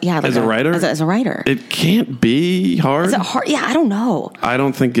no, as a writer? As a writer. It can't be hard. Is it hard? Yeah, I don't know. I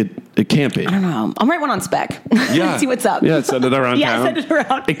don't think it can't be. I don't know. I'll write one on spec. Yeah. See what's up. Yeah, send it around Yeah, town. send it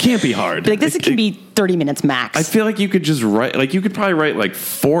around. It can't be hard. Be like, this can be 30 minutes max. I feel like you could just write, like you could probably write like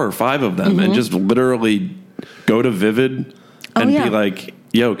 4 or 5 of them and just literally go to Vivid and yeah. be like,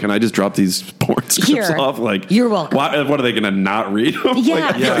 yo, can I just drop these porn scripts Here. off? Like, You're welcome. What are they going to not read them? Yeah,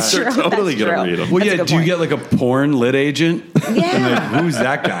 like, that's they're true. totally That's going to true. read them. Well, That's a yeah. good Do you point. get like a porn lit agent? Yeah. Like, who's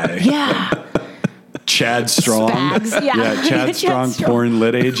that guy? Yeah. Chad Strong. Spags, yeah. Chad Chad Strong, Strong. porn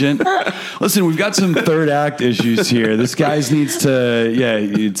lit agent. Listen, we've got some third act issues here. This guy needs to,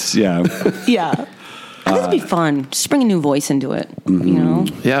 Yeah. I think it'd be fun. Just bring a new voice into it. You know?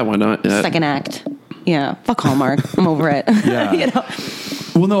 Yeah, why not? Yeah. Second act. Yeah. Fuck Hallmark. I'm over it. Yeah. You know?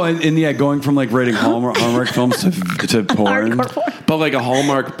 Well, no, and yeah, going from like rating Hallmark films to porn. Hardcore porn. But like a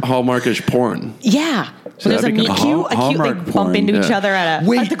Hallmarkish porn. Yeah. When there's a that'd be meet kinda- cute, they Hallmark bump porn, into each yeah. other at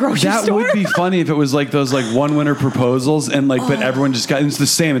Wait, the grocery that store. would be funny if it was like those like one winner proposals and like, but everyone just got. It's the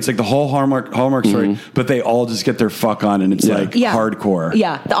same. It's like the whole Hallmark story, but they all just get their fuck on, and it's like Yeah. hardcore.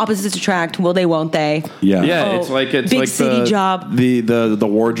 Yeah, the opposites attract. Will they? Won't they? Yeah. Yeah, Oh, it's like big city the job. The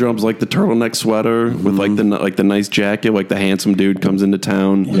wardrobe's like the turtleneck sweater with like the nice jacket. Like the handsome dude comes into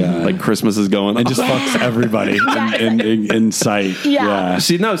town. Yeah. like Christmas is going on. And just fucks everybody in sight. Yeah.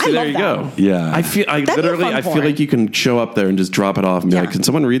 See, no, I there love you that. go. Yeah. I feel be a literally fun I feel porn. like you can show up there and just drop it off and be Yeah. like, can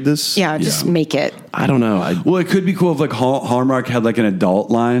someone read this? Yeah, just make it. I don't know. Well, it could be cool if like Hallmark had like an adult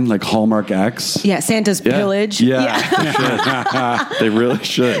line, like Hallmark X. Yeah, Santa's pillage. Yeah. They really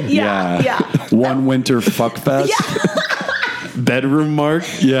should. Yeah. One winter fuck fest. Bedroom mark.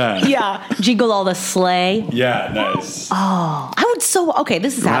 Yeah. Yeah. Jingle all the sleigh. Yeah, nice. I would okay,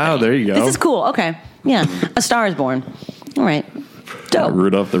 this is Wow, happening. there you go. This is cool. Okay. Yeah. A Star is Born. All right. Dope.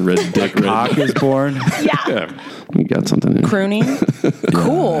 Rudolph the Red Dick. Cock is born. Yeah. Yeah, you got something. In. Crooning.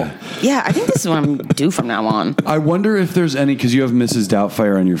 Cool. Yeah, I think this is what I'm due from now on. I wonder if there's any, because you have Mrs.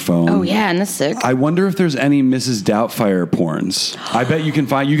 Doubtfire on your phone. Oh yeah, and that's sick. I wonder if there's any Mrs. Doubtfire porns. I bet you can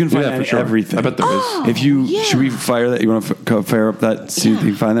find Yeah, for sure. everything. I bet there is. Oh, If you yeah. should we fire that? You want to fire up that? See if you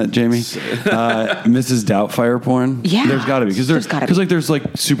can find that, Jamie. Mrs. Doubtfire porn. Yeah. There's got to be There's gotta be. like there's like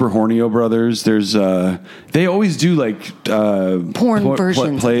Super Hornio Brothers. There's they always do like Porn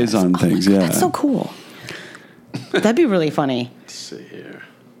versions of plays this. on Oh my things. God, Yeah, that's so cool. That'd be really funny. Let's see here.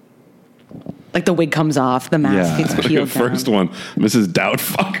 Like the wig comes off, the mask Yeah. gets Look at peeled the first one, Mrs.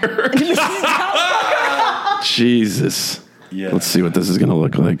 Doubtfucker. Jesus. Yeah. Let's see what this is going to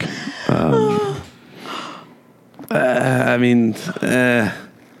look like. I mean, that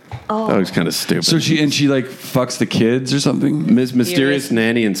was kind of stupid. So she like fucks the kids or something. Mysterious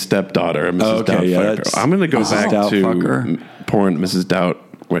Nanny and Stepdaughter, Mrs. Oh, okay, yeah, Doubtfucker. that's I'm going to go Mrs. back Doubtfucker. to porn, Mrs. Doubt.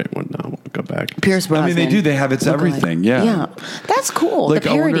 Wait, what? No, go back. Pierce I Brosnan. mean, they do. They have it's Look alike. everything. Yeah. Yeah. That's cool. Like, the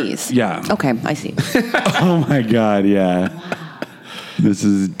I wonder- parodies. yeah. Okay, I see. Oh my god. Yeah. This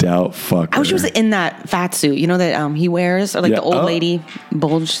is Doubtfucker. I wish it was in that fat suit, you know, that he wears, or like Yeah. the old Oh. lady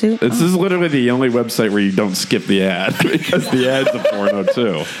bulge suit. This is literally the only website where you don't skip the ad because the ad's a porno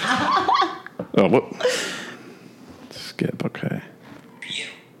too. Oh, what? Skip. Okay. You.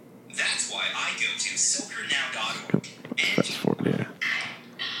 That's why I go to silvernow.org. Fast forward.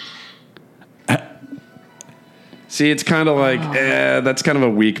 Yeah. See, it's kind of like that's kind of a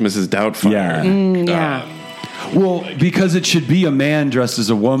weak Mrs. Doubtfire. Yeah. Yeah. Well, because it should be a man dressed as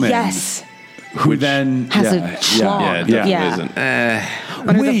a woman. Yes. Who then Has a yeah, schlong. Yeah, it definitely Yeah. isn't.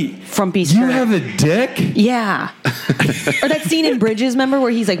 Under the Wait, frumpy you skirt. have a dick? Yeah. Or that scene in Bridges, remember,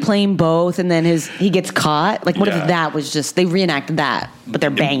 where he's like playing both and then he gets caught? Like, what Yeah. if that was just, they reenacted that, but they're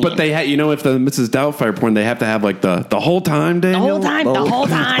banging. But they, if the Mrs. Doubtfire porn, they have to have like the whole time, Daniel. the whole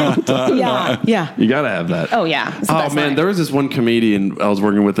time. Yeah. Yeah. You gotta have that. Oh, yeah. It's the Oh best man, line. there was this one comedian I was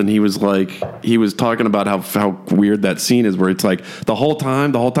working with, and he was talking about how weird that scene is, where it's like the whole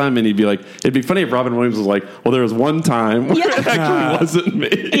time, and he'd be like, it'd be funny if Robin Williams was like, well, there was one time where it actually wasn't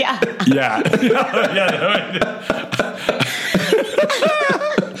me. Yeah. Yeah.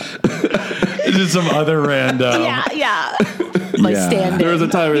 It's just some other random. Yeah. Like Yeah. stand There was a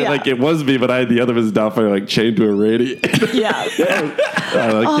time where like it was me, but I had the other Mrs. Doubtfire like chained to a radiator. Yeah.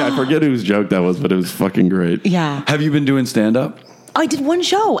 I forget whose joke that was, but it was fucking great. Yeah. Have you been doing stand up? I did one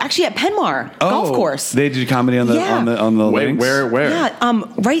show, actually, at Penmar golf course. They did comedy on the Yeah. on the Wait, links? where? Yeah,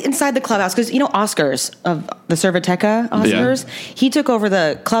 right inside the clubhouse, because Oscars of the Cerviteca Oscars, he took over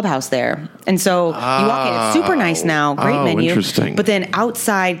the clubhouse there, and so you walk in. It's super nice now, great Oh, menu. interesting. But then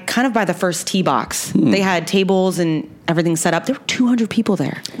outside, kind of by the first tee box, they had tables and everything set up. There were 200 people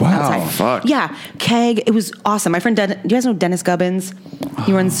there. Wow. outside. Fuck. Yeah, keg. It was awesome. My friend, do you guys know Dennis Gubbins?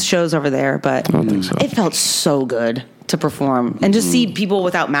 He runs shows over there, but I don't think so. it felt so good to perform and just see people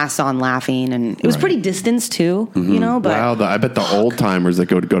without masks on laughing, and it was pretty distanced too, you know. But Wow, I bet the old timers that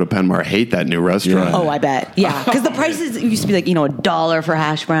go to Penmar hate that new restaurant. Yeah. oh, I bet, yeah, because the prices used to be like $1 for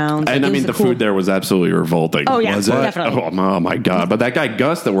hash browns, And Like, I it mean, was the a cool- food there was absolutely revolting. Oh yeah, Was it? definitely. Oh my god! But that guy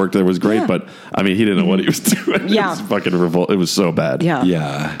Gus that worked there was great. Yeah. But I mean, he didn't know what he was doing. Yeah. It was fucking revolt. It was so bad. Yeah,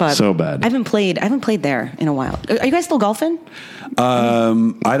 Yeah. but So bad. I haven't played there in a while. Are you guys still golfing?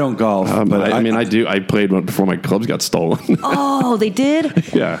 I don't golf, but I mean, I do. I played one before my clubs got stolen. Oh, they did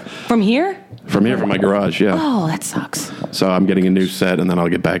yeah, from here. from my garage. Yeah. Oh, that sucks. So I'm getting a new set, and then I'll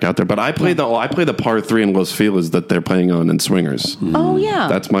get back out there. But I play the par 3 in Los Feliz that they're playing on in Swingers. Oh yeah,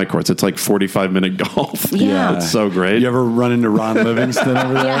 That's my course. It's like 45-minute golf. Yeah. It's so great. you ever run into Ron Livingston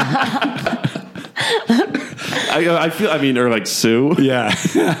over there? I feel. I mean, or like Sue. Yeah.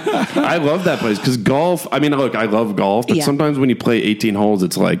 I love that place because golf. I mean, look, I love golf, but Yeah. sometimes when you play 18 holes,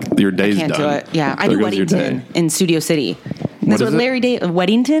 it's like your day's Can't done. do it. Yeah, I There do goes your day. Weddington in Studio City. That's is what it? Larry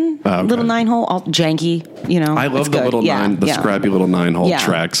Weddington, Oh, okay. little 9-hole, all janky. You know, I love it's the good. little Yeah, yeah. scrappy little 9-hole Yeah.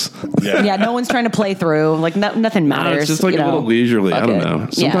 tracks. Yeah, no one's trying to play through. Like nothing matters. It's just like you a know. little leisurely. I Fuck don't it. know.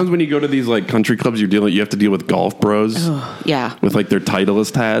 Yeah. Sometimes when you go to these like country clubs, you have to deal with golf bros Yeah. with like their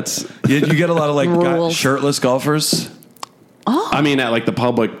Titleist hats. You get a lot of like Rules. shirtless golfers, I mean, at like the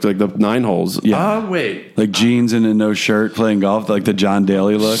public, like the 9 holes. Yeah. Wait. like jeans and a no shirt playing golf, like the John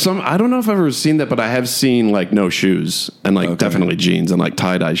Daly look. I don't know if I've ever seen that, but I have seen like no shoes and like Okay. definitely jeans and like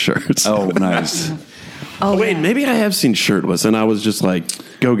tie-dye shirts. Oh, nice. Oh, wait, yeah. maybe I have seen shirtless and I was just like,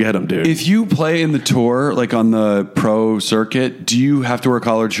 go get them, dude. If you play in the tour, like on the pro circuit, do you have to wear a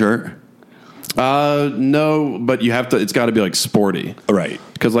collared shirt? No, but you have to, it's got to be like sporty. Right.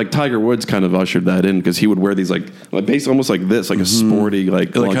 Because like Tiger Woods kind of ushered that in because he would wear these like basically almost like this, like a sporty,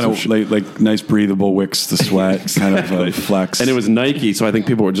 like Like kind lots of like nice breathable wicks to sweat, kind of flex. and it was Nike, so I think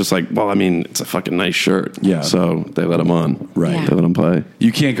people were just like, well, I mean, it's a fucking nice shirt. Yeah. So they let him on. Right. Yeah. They let him play.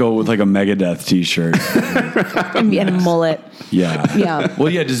 You can't go with like a Megadeth t-shirt. and a mullet. Yeah. Yeah. Well,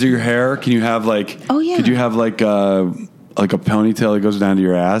 yeah. Does your hair? Can you have like? Oh, yeah. Could you have like a ponytail that goes down to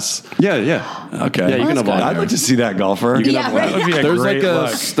your ass? Yeah, yeah. Okay. Yeah, you can have long I'd hair. like to see that golfer. Yeah, right. That would be a There's great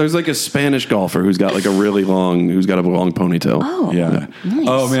look. there's like a Spanish golfer who's got like a who's got a long ponytail. Oh. Yeah. Nice.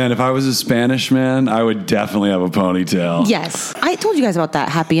 Oh man, if I was a Spanish man, I would definitely have a ponytail. Yes. I told you guys about that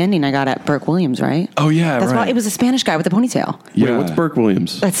happy ending I got at Burke Williams, right? Oh yeah, That's right. why it was a Spanish guy with a ponytail. Wait, Yeah. what's Burke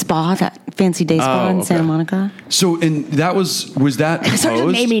Williams? That spa, that fancy day spa Oh, in okay. Santa Monica. So, and that was that Such a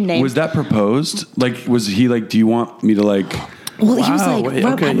proposed? naming name. Was that proposed? Like, was he like, do you want me to like? Well, he was Wow, like, wait,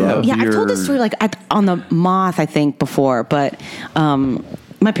 rub- okay, I- yeah. I've told this story like on the Moth, I think, before, but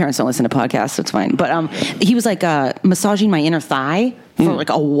my parents don't listen to podcasts, so it's fine. But he was like massaging my inner thigh for like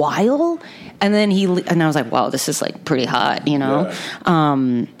a while, and then and I was like, wow, this is like pretty hot, you know.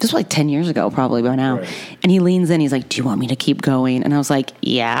 This was like 10 years ago, probably by now. Right. And he leans in, he's like, do you want me to keep going? And I was like,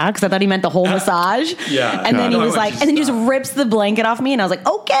 yeah, because I thought he meant the whole massage. Yeah. And then he No, I was would like, just and then just rips the blanket off me, and I was like,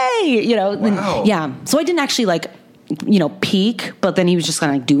 okay, you know. Then, Wow. yeah. So I didn't actually like, you know, peak, but then he was just kind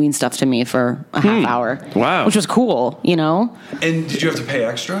of like doing stuff to me for a half hour. Wow. Which was cool, you know? And did you have to pay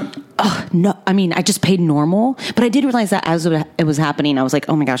extra? No, I mean, I just paid normal, but I did realize that as it was happening, I was like,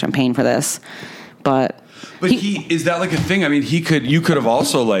 oh my gosh, I'm paying for this. But Is that like a thing? I mean, you could have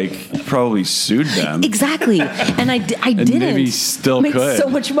also like probably sued them. exactly, and I didn't. maybe still made could. so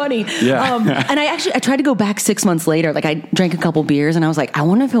much money. Yeah. And I tried to go back 6 months later. Like I drank a couple beers, and I was like, I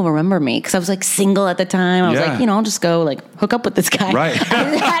wonder if he'll remember me because I was like single at the time. I was Yeah. like, you know, I'll just go like hook up with this guy. Right.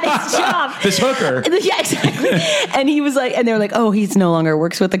 And had his job. This hooker. Yeah, exactly. And he was like, and they were like, oh, he's no longer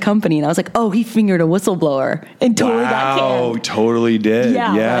works with the company. And I was like, oh, he fingered a whistleblower and totally got Wow, canned. totally did.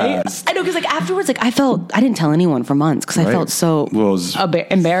 Yeah, right? I know, because like afterwards, like I didn't tell anyone for months because I Right. felt so Well, it was-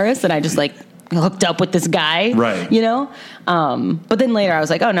 embarrassed that I just like hooked up with this guy. Right. You know? But then later I was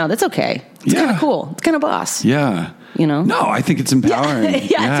like, oh no, that's okay. It's kind Yeah. of cool. It's kind of boss. Yeah. You know? No, I think it's empowering.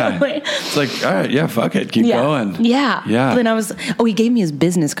 Yeah, totally. It's like, all right, yeah, fuck it, keep Yeah. going. Yeah. Yeah. But then he gave me his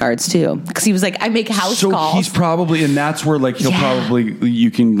business cards too. Because he was like, I make house So calls. he's probably, and that's where like he'll Yeah. probably,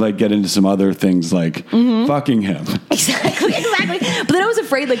 you can like get into some other things like fucking him. Exactly. But then I was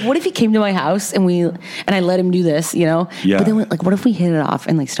afraid, like, what if he came to my house and I let him do this, you know? Yeah. But then, like, what if we hit it off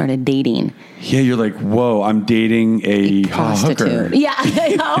and like started dating? Yeah, you're like, whoa, I'm dating a Prostitute. hooker. Yeah,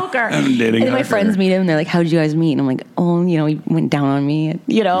 a hooker. I'm dating and a my hooker. friends meet him and they're like, how'd you guys meet? And I'm like, oh, you know, he went down on me,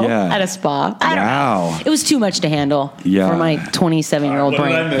 you know, Yeah. at a spa. I don't Wow. know. It was too much to handle Yeah. for my 27-year-old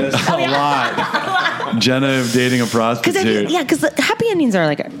brain. A lot. Jenna dating a prostitute. Because the happy endings are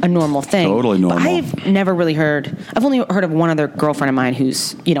like a normal thing. Totally normal. But I've never really I've only heard of one other girlfriend of mine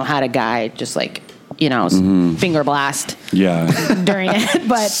who's, you know, had a guy just like, you know, finger blast Yeah. during it.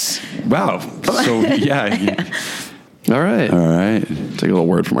 But Wow. So yeah. All right. All right. Take a little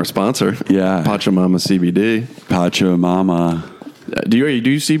word from our sponsor. Yeah. Pachamama CBD. Pachamama. Do you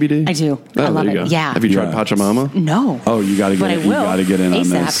CBD? I do. Oh, I love there you it. go. Yeah. Have you tried Yeah. Pachamama? No. Oh, you got to But I get. will. You got to get in on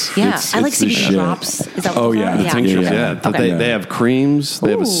ASAP. this. Yeah. It's- I like it's the CBD shit. drops. Is that what Oh, those yeah, are? the tinctures, Yeah. But Okay. they have creams.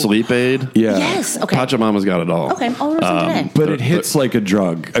 They have a Ooh. sleep aid. Yeah. Yes. Okay. Pachamama's got it all. Okay. I'll order some today. But it hits like a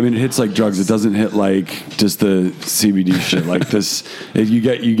drug. I mean, it hits like drugs. It doesn't hit like just the CBD shit. Like this, you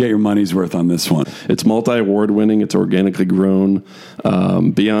get your money's worth on this one. It's multi-award winning. It's organically grown.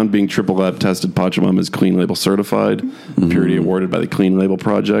 Beyond being triple lab tested, Pachamama is Clean Label certified. Purity awarded by the Clean Label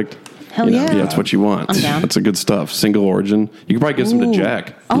Project. Hell You know, yeah. That's what you want. I'm down. That's a good stuff. Single origin. You can probably give some to Ooh.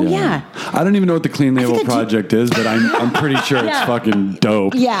 Jack. Oh, yeah. I don't even know what the Clean Label think I do- Project is, but I'm pretty sure it's Yeah. fucking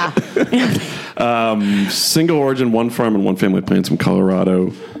dope. Yeah. Single origin, one farm and one family plants from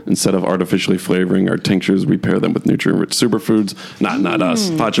Colorado. Instead of artificially flavoring our tinctures, we pair them with nutrient-rich superfoods. Not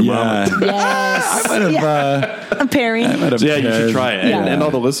us, Pachamama. Yes. I might have. I'm pairing. Yeah, you should try it. Yeah. And all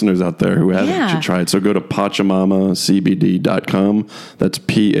the listeners out there who haven't should try it. So go to PachamamaCBD.com. That's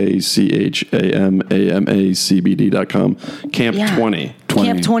PACHAMAMACBD.com. Camp 20.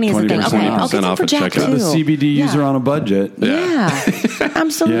 Camp 20 is a thing. Okay, I'll get some off for at Jack, checkout. too. The CBD user on a budget. Yeah.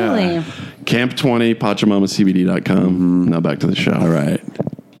 Absolutely. Yeah. Camp 20, PachamamaCBD.com. Now back to the show. All right.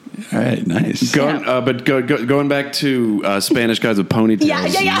 Nice. Going back to Spanish guys with ponytails.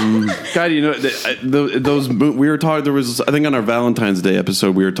 Yeah. God, you know those we were talking. There was, I think, on our Valentine's Day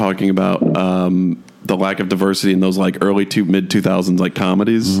episode, we were talking about the lack of diversity in those like early to mid 2000s like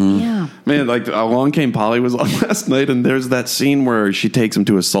comedies. Yeah. Man, like Along Came Polly was on last night, and there's that scene where she takes him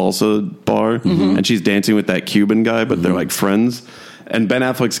to a salsa bar and she's dancing with that Cuban guy, but they're like friends. And Ben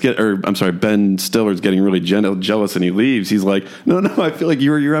Stiller's getting really jealous, and he leaves. He's like, "No, I feel like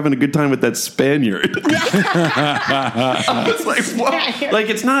you're having a good time with that Spaniard." I was like, "What?" Like,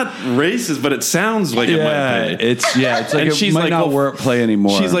 it's not racist, but it sounds like it might be. It's like And it she's might like, not well, work play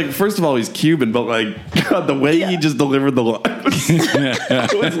anymore. She's like, first of all, he's Cuban, but like, God, the way he just delivered the line, I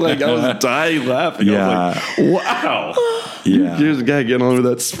was like, I was dying laughing. I was like, wow. Yeah. Here's a guy getting on with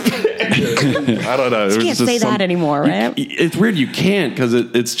that Spaniard. I don't know. You can't say that anymore, right? It's weird. You can't because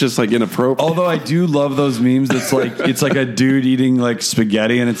it's just like inappropriate. Although I do love those memes. That's like it's like a dude eating like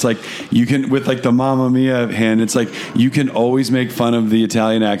spaghetti, and it's like you can with like the Mamma Mia hand. It's like you can always make fun of the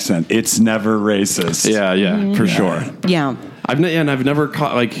Italian accent. It's never racist. Yeah, for sure. Yeah. I've never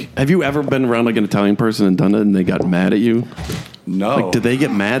caught like. Have you ever been around like an Italian person and done it, and they got mad at you? No. Like, did they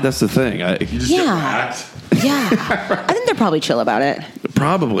get mad? That's the thing. Yeah. I think they're probably chill about it.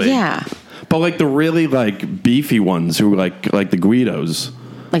 Probably. Yeah. But like the really like beefy ones who like the Guidos.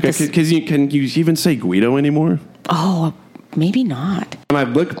 Like this. Because can you even say Guido anymore? Oh, maybe not. When I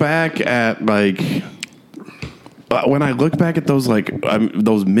look back at like those like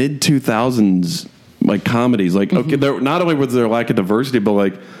those mid 2000s like comedies, like okay, they're not only was there lack of diversity, but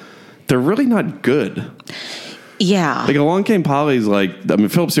like they're really not good. Yeah. Like Along Came Polly's like, I mean,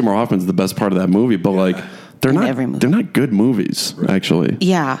 Philip Seymour Hoffman's the best part of that movie, but like they're not good movies actually.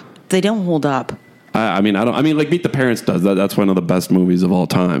 Yeah. They don't hold up. I mean, like Meet the Parents does. That's one of the best movies of all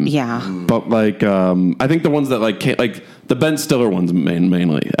time. Yeah. But like, I think the ones that like can't, like the Ben Stiller ones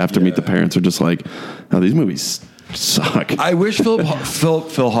mainly after Meet the Parents are just like, oh, these movies suck. I wish Philip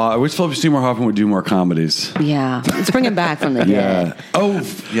Seymour Hoffman would do more comedies. Yeah. Let's bring him back from the dead. Oh,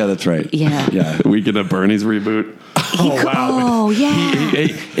 yeah, that's right. Yeah. Yeah. Weekend at Bernie's reboot. Oh, yeah.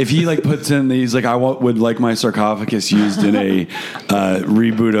 If he like puts in, he's like, would like my sarcophagus used in a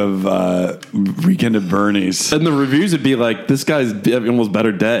reboot of Weekend at Bernie's. And the reviews would be like, this guy's almost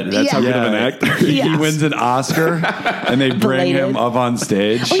better dead. That's how good of an actor. He wins an Oscar, and they bring him up on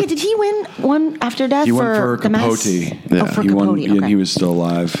stage. Oh, yeah. Did he win one after death? He won for The Mess? Capote. Oh, for he won, Capote. and Okay. he was still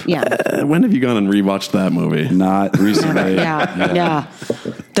alive. Yeah. When have you gone and rewatched that movie? Not recently. Yeah.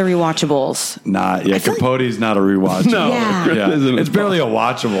 The rewatchables. Not yet. feel like- Capote's not a rewatch. No, Yeah. Isn't it? It's barely a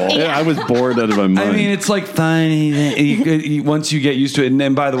watchable. Yeah, I was bored out of my mind. I mean, it's like funny. Once you get used to it, and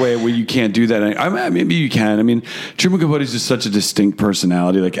then by the way, you can't do that. Maybe you can. I mean, Truman Capote is just such a distinct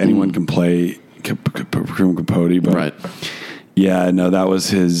personality. Like anyone can play Truman Capote, but right. Yeah, no, that was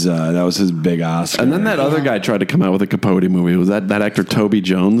his big Oscar. And then that other guy tried to come out with a Capote movie. Was that actor Toby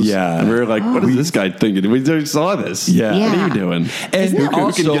Jones? Yeah. And we were like, what is this guy thinking? We just saw this. Yeah. Yeah. What are you doing? And Who can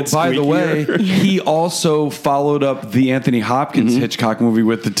also, get by the way, squeakier? he also followed up the Anthony Hopkins Hitchcock movie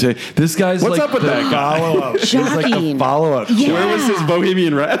with this guy's What's like up with that guy? follow-up. He's like the Shocking. follow-up. Yeah. Where was his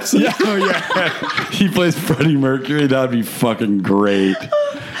Bohemian Rhapsody? Oh, yeah. He plays Freddie Mercury. That'd be fucking great.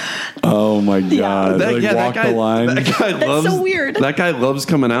 Oh my god! Walk the line. That guy loves, so weird. That guy loves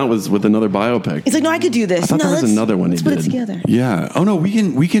coming out with another biopic. He's like, no, I could do this. I thought no, there was let's- another one he Let's put it did. together. Yeah. Oh no, we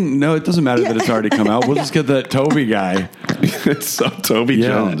can. No, it doesn't matter that it's already come out. We'll just get that Toby guy. It's so Toby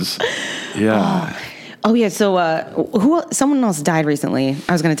Jones. Yeah. Oh yeah. So someone else died recently.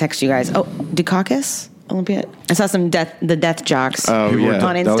 I was going to text you guys. Oh, Dukakis Olympiad. I saw the death jocks. Oh, yeah.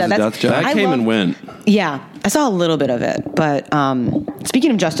 On Insta. That was a That's- death jock? That I came love- and went. Yeah, I saw a little bit of it, but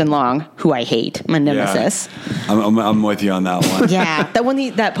speaking of Justin Long, who I hate, my nemesis. I'm with you on that one. Yeah, that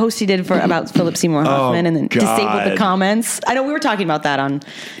one that post he did about Philip Seymour Hoffman and then disabled the God. comments. I know we were talking about that on.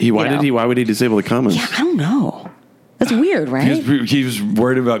 Why would he disable the comments? Yeah, I don't know. That's weird, right? He was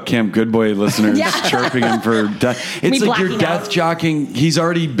worried about Camp Goodboy listeners Yeah. chirping him for death. It's Me like you're blacking death out. jockeying. He's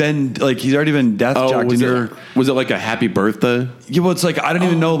already been death jocked. Was it like a happy birthday? Yeah, well, it's like I don't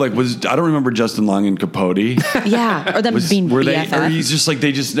even know. Like, I don't remember Justin Long and Capote. Yeah, or them being Were they? BFF. Or he's just like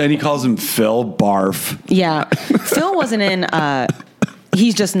and he calls him Phil Barf. Yeah, Phil wasn't in.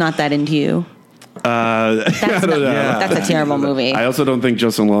 He's just not that into you. That's, not, that's a terrible movie. I also don't think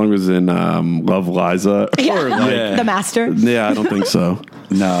Justin Long was in Love Liza. Yeah. Or like, Yeah. The Master. yeah, I don't think so.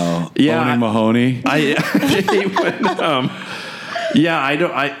 No, Yeah, Owning Mahoney.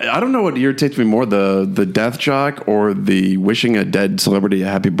 I don't know what irritates me more, the death jock or the wishing a dead celebrity a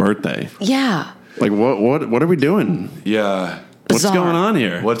happy birthday. Yeah. Like what are we doing? Yeah. What's Bizarre. going on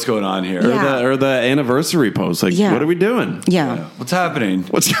here? What's going on here? Yeah. Or the anniversary post? Like, Yeah. what are we doing? Yeah. What's happening?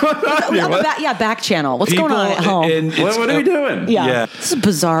 What's going on here? What, Back channel. What's going on at home? what are we doing? yeah. yeah. This is a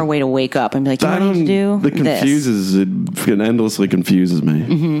bizarre way to wake up and be like, you know what I need to do? It endlessly confuses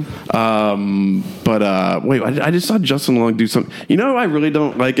me. But wait, I just saw Justin Long do something. You know, I really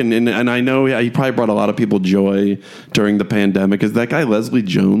don't like, and I know he probably brought a lot of people joy during the pandemic. Is that guy Leslie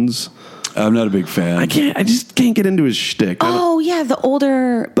Jones? I'm not a big fan. I just can't get into his shtick. Oh, yeah. The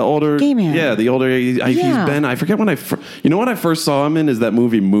older gay man. Yeah, the older he's been. I forget when I first saw him in is that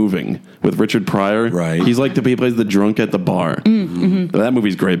movie Moving with Richard Pryor. Right. He's like he plays the drunk at the bar. That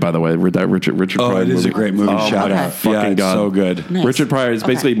movie's great, by the way. That Richard Oh, Pryor it is movie. a great movie. Oh, Shout my out. fucking Yeah, it's God. so good. Nice. Richard Pryor is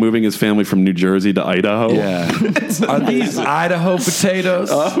Okay. basically moving his family from New Jersey to Idaho. Yeah. Are these Idaho potatoes?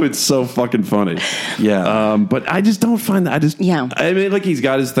 Oh, it's so fucking funny. Yeah. But I just don't find that. I mean, like, he's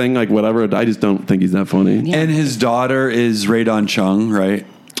got his thing, like, whatever. I just don't think he's that funny. And his daughter is Radon Chung, right?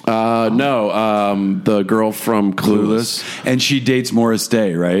 No, the girl from Clueless. And she dates Morris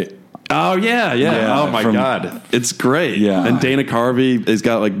Day, right? Oh, yeah. Yeah, Oh, my from- God. It's great. Yeah. And Dana Carvey has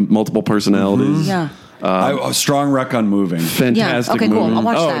got, like, multiple personalities. Yeah. A strong rec on Moving. Fantastic Yeah, okay, cool. movie. I'll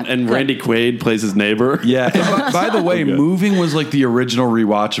watch that. And Good. Randy Quaid plays his neighbor. Yeah. And by the way, good. Moving was like the original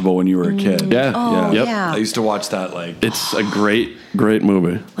rewatchable when you were a kid. Yeah. Oh, Yep. yeah. I used to watch that like It's a great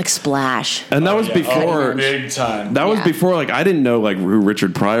movie. Like Splash. And that was before... big time. That was Yeah. before, like, I didn't know, like, who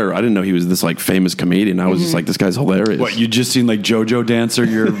Richard Pryor. I didn't know he was this, like, famous comedian. I was just like, this guy's hilarious. What, you just seen like JoJo Dancer,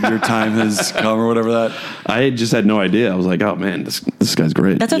 your time has come or whatever that? I just had no idea. I was like, oh, man, this guy's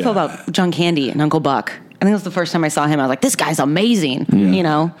great. That's how I feel about John Candy and Uncle Buck. I think it was the first time I saw him. I was like, this guy's amazing. You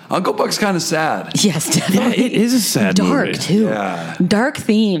know? Uncle Buck's kind of sad. Yes, definitely. Yeah, it is a sad Dark, movie. too. Yeah. Dark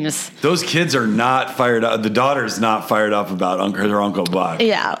themes. Those kids are not fired up. The daughter's not fired up about her Uncle Buck.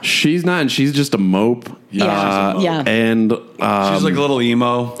 Yeah. She's not, and she's just a mope. Yeah. Yeah. And She's like a little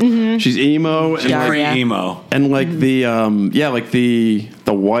emo. she's emo. And, Yeah. like, Pretty emo. and like the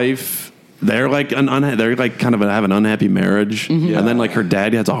wife, they're like they're like kind of have an unhappy marriage, and then like her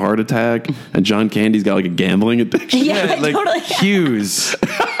dad has a heart attack, and John Candy's got like a gambling addiction. Yeah, Like totally. Hughes.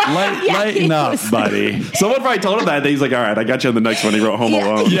 Lighten up, Hughes. buddy. Someone probably told him that. He's like, all right, I got you on the next one. He wrote Home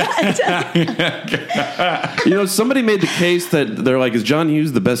Alone. You know, somebody made the case that they're like, is John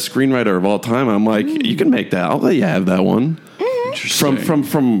Hughes the best screenwriter of all time? And I'm like, you can make that. I'll let you have that one.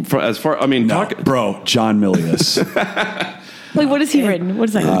 From as far, I mean, No, talk, bro, John Milius. Wait, what has he written? What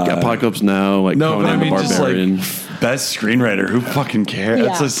is that? Apocalypse Now, like No, but I Conan the mean, just Barbarian. like best screenwriter. Who fucking cares? Yeah.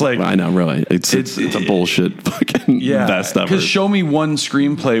 It's just like I know, really. It's a bullshit fucking best ever. Because show me one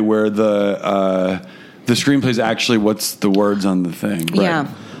screenplay where the screenplay is actually what's the words on the thing.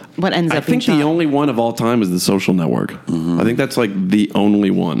 Yeah. What ends I up being think the shot. only one of all time is The Social Network. I think that's like the only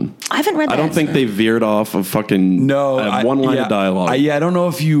one. I haven't read that. I don't think they veered off of fucking No, one line of dialogue. I don't know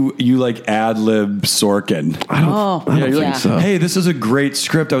if you like ad lib Sorkin. I don't you're think like, so. Hey, this is a great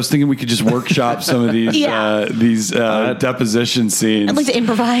script. I was thinking we could just workshop some of these Yeah. deposition scenes. I'd like to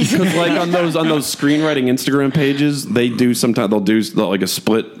improvise. Like on those screenwriting Instagram pages, they do sometimes they'll do like a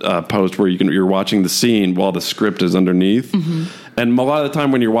split post where you're watching the scene while the script is underneath. And a lot of the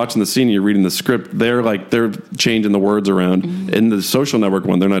time when you're watching the scene and you're reading the script, they're changing the words around. In the Social Network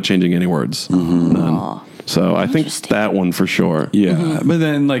one, they're not changing any words. None. So I think that one for sure. Yeah, but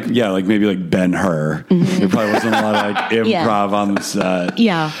then maybe like Ben-Hur. There probably wasn't a lot of like improv on the set.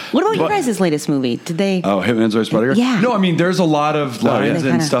 Yeah. What about your guys' latest movie? Did they? Oh, Hitman's Always Bodyguard? Yeah. No, I mean, there's a lot of lines They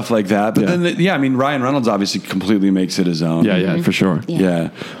and kinda- stuff like that. But then, I mean, Ryan Reynolds obviously completely makes it his own. Yeah, for sure. Yeah.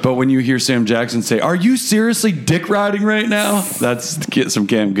 But when you hear Sam Jackson say, "Are you seriously dick riding right now?" That's get some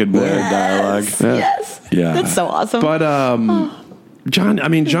Camp Goodboy dialogue. Yes. Yeah. That's so awesome. But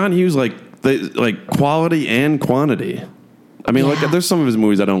John Hughes, like quality and quantity. I mean, like there's some of his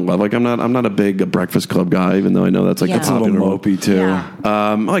movies I don't love. Like I'm not a big Breakfast Club guy, even though I know that's like Yeah. a It's a little popular one. mopey too. Yeah.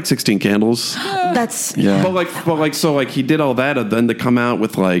 I like 16 Candles. That's Yeah. But so he did all that, and then to come out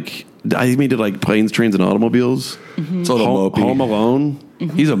with like I mean, did like Planes, Trains, and Automobiles. It's a little mopey. Home Alone.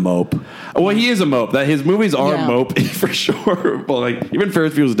 He's a mope. Well, he is a mope. That his movies are Yeah. mopey for sure. But like even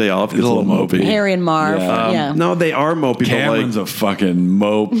Ferris Bueller's Day Off is a little mopey. Harry and Marv. Yeah. Yeah. No, they are mopey. Cameron's a fucking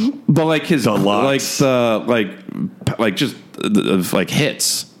mope. but like his Deluxe. like just like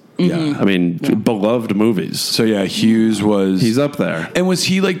hits. Yeah. I mean, beloved movies. So yeah, Hughes was. He's up there. And was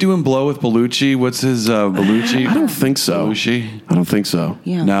he like doing blow with Bellucci? What's his Bellucci? I don't think so. Belushi? I don't think so.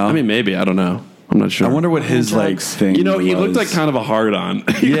 Yeah. No. I mean, maybe. I don't know. I'm not sure. I wonder what his like Drugs. thing. You know, he was. looked like kind of a hard on.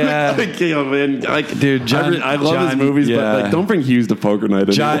 Yeah. like, you know, man, like, Dude, John- I love his John- movies, yeah. but like, don't bring Hughes to poker night.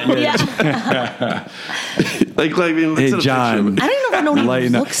 John. anymore. Yeah. like, I mean, Hey let's get a picture of John. it. I don't even know what he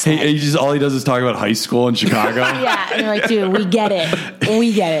Lighten up. looks Hey, like. he just all he does is talk about high school in Chicago. Yeah, and you're like, dude, we get it.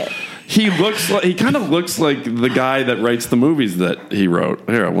 We get it. He looks like he kind of looks like the guy that writes the movies that he wrote.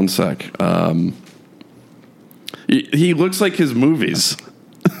 Here, one sec. He looks like his movies.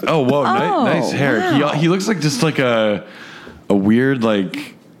 Oh, whoa, nice hair. wow. He looks like just like a weird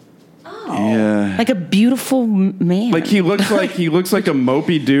like. Yeah. Like a beautiful man. Like he looks like a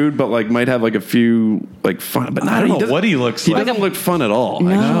mopey dude, but like might have like a few like fun. But I don't know doesn't- what he looks He like. doesn't look fun at all.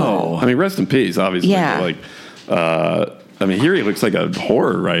 No. I mean, rest in peace, obviously. Yeah. But like, I mean, here he looks like a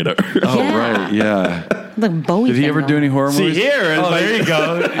horror writer. Oh Yeah. right, yeah. like Bowie. Did he thing ever do any going horror See, movies? here is Oh, like- there you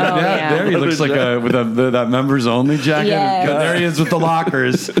go. yeah. There he looks like with that members only jacket. Yes. Yeah, there he is with the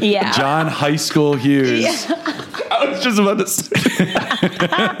lockers. Yeah. John High School Hughes. I was just about to say.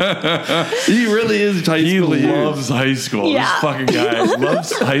 He really is high He school. loves high school. Yeah. This fucking guy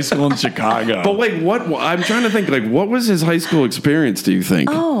loves high school in Chicago. But like, what? I'm trying to think. Like, what was his high school experience? Do you think?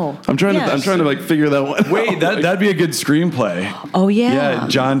 Oh, I'm trying yes. to. I'm trying to like figure that one. Wait, out. that'd be a good screenplay. Oh, yeah. Yeah,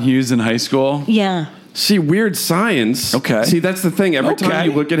 John Hughes in high school. Yeah. See, Weird Science. Okay. See, that's the thing. Every Okay. time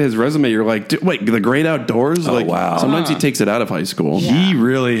you look at his resume, you're like, wait, The Great Outdoors. Oh, like, wow. Sometimes he takes it out of high school. He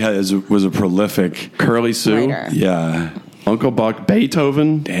really was a prolific. Curly Sue, Writer. Yeah. Uncle Buck,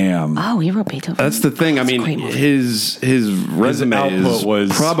 Beethoven. Damn. Oh, he wrote Beethoven. That's the thing. I That's a mean, great movie. his resume output is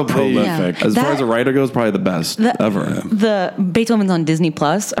was probably prolific. Yeah. as far That- as a writer goes, probably the best ever. The Beethoven's on Disney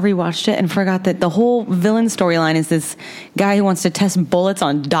Plus. I rewatched it and forgot that the whole villain storyline is this guy who wants to test bullets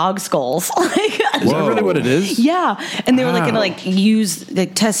on dog skulls. Is that really what it is? Yeah, and they were like Wow. gonna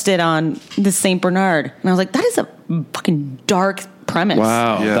test it on the Saint Bernard, and I was like, that is a fucking dark premise.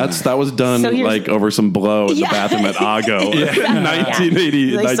 Wow, Yeah. that was done So here's- like over some blow in Yeah. the bathroom at Ago in Exactly.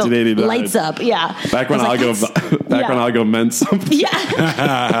 1980, Like, so 1989. lights up, yeah. Back when I was like, when Ago meant something. yeah.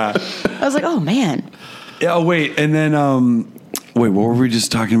 I was like, oh man, Yeah. Oh, wait, and then wait, what were we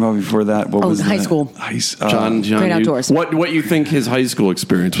just talking about before that? What was high that? school. John, Great you- Outdoors. What you think his high school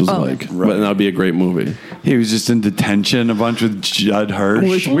experience was like? Right. That would be a great movie. He was just in detention a bunch with Judd Hirsch.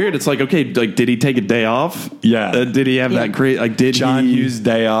 Well, it's weird. It's like, okay, like, did he take a day off? Yeah. Did he have Yeah. that great? Like, did John he? Hughes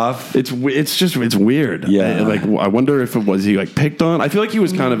day off. It's weird. Yeah. Like, I wonder if it was he like picked on. I feel like he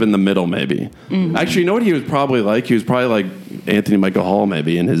was kind of in the middle, maybe. Actually, you know what he was probably like? He was probably like Anthony Michael Hall,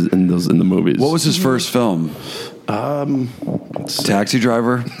 maybe in the movies. What was his first film? Taxi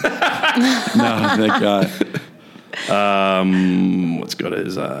Driver. No, thank God. Let's go to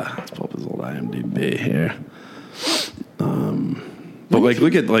his. Let's pull up his old IMDb here. But like,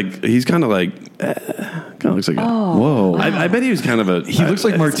 look at like he's kind of like, kind of looks like. Whoa. I bet he was kind of a. He looks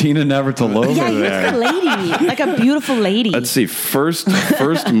like Martina Navratilova yeah, he there. looks like a lady, like a beautiful lady. Let's see. First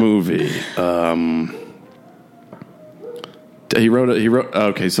movie. He wrote.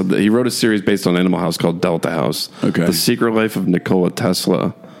 Okay, so he wrote a series based on Animal House called Delta House. Okay. The Secret Life of Nikola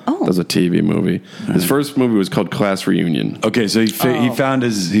Tesla. Oh. That was a TV movie. His first movie was called Class Reunion. Okay, so he found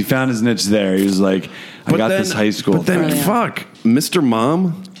his niche there. He was like, I got this high school. But then, thing. fuck, Mr.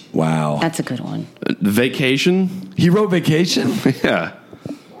 Mom, Wow. That's a good one. Vacation. He wrote Vacation? Yeah.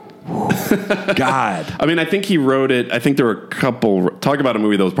 God. I mean, I think he wrote it. I think there were a couple. Talk about a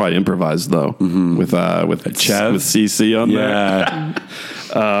movie that was probably improvised though, with Chev? with CC on Yeah.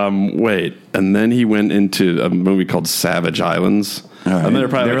 there. Wait, and then he went into a movie called Savage Islands. All right. And they're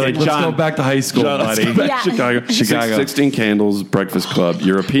probably They were like, "Hey, let's John, go back to high school, John, let's buddy." go back Yeah. to Chicago. Chicago. 16 Candles, Breakfast Club,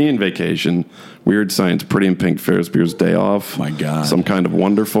 European Vacation, Weird Science, Pretty in Pink, Ferris Bueller's Day Off. My God. Some Kind of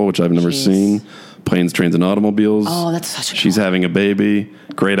Wonderful, which I've never Jeez. seen. Planes, Trains, and Automobiles. Oh, that's such a good She's one. having a baby.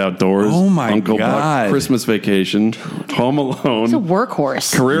 Great Outdoors. Oh, my Uncle God. Buck. Christmas Vacation. Home Alone. It's a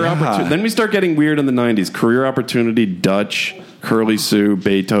workhorse. Career Yeah. Opportunity. Then we start getting weird in the 90s. Career Opportunity, Dutch, Curly Sue,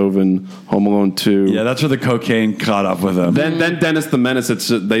 Beethoven, Home Alone 2. Yeah, that's where the cocaine caught up with him. Then Dennis the Menace,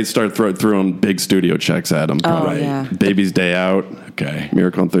 they start throwing big studio checks at him. Oh, yeah. Baby's Day Out. Okay.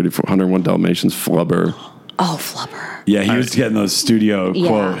 Miracle on 101 Dalmatians, Flubber. Oh, Flubber. Yeah, he was getting those studio Yeah,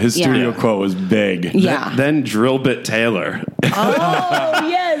 quote. His yeah. studio quote was big. Yeah. Then Drillbit Taylor. Oh,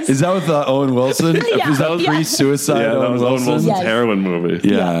 yes. Is that with Owen Wilson? Is that pre-suicide? Yeah, that Owen was Owen Wilson? Wilson's Yes. heroin movie.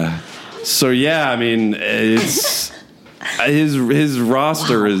 Yeah. So yeah, I mean, it's his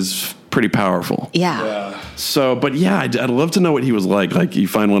roster is pretty powerful. Yeah. So, but yeah, I'd love to know what he was like. Like, you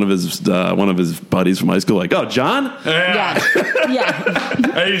find one of his buddies from high school, like, oh, John. Yeah.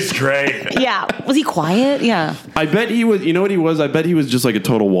 Yeah. He's great. Yeah. Was he quiet? Yeah. I bet he was. You know what he was? I bet he was just like a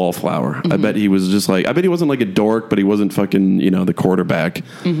total wallflower. I bet he was just like. I bet he wasn't like a dork, but he wasn't fucking the quarterback.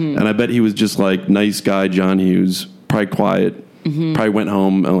 And I bet he was just like nice guy, John Hughes, probably quiet. Probably went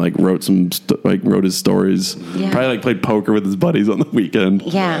home and like wrote his stories. Yeah. Probably like played poker with his buddies on the weekend.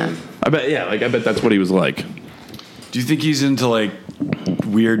 Yeah. I bet that's what he was like. Do you think he's into like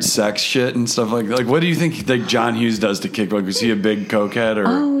weird sex shit and stuff like that? Like, what do you think like John Hughes does to kick? Like, was he a big cokehead or?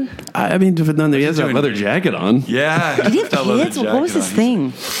 Oh. I mean, if none, he has a leather jacket on. Yeah. Did he have kids? What was his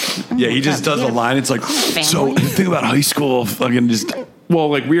thing? Yeah, he just does a line. It's like, so the thing about high school, fucking just. Well,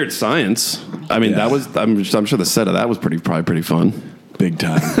 like Weird Science. I mean, that was. I'm sure the set of that was probably pretty fun. Big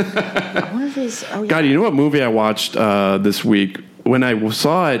time. One of his. Oh, yeah. God, you know what movie I watched this week? When I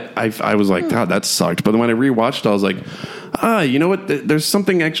saw it, I was like, God, that sucked. But then when I rewatched it, I was like, you know what? There's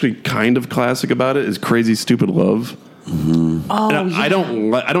something actually kind of classic about it. Is Crazy Stupid Love. Oh, And I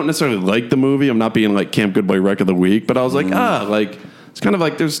don't necessarily like the movie. I'm not being like Camp Good Boy Wreck of the Week, but I was like, like it's kind of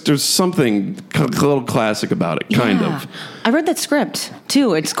like there's something a little classic about it, kind of. I read that script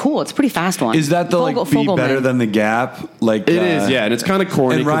too. It's cool. It's a pretty fast one. Is that the like be Fogelman. better than the Gap? Like It is, yeah, and it's kind of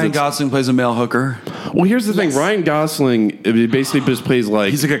corny. And 'cause Ryan it's- Gosling plays a male hooker. Well, here's the thing: Ryan Gosling basically just plays like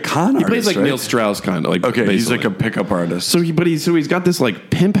He's like a con He artist. plays like right? Neil Strauss, kind of like. Okay, he's basically. like a pickup artist. So he's got this like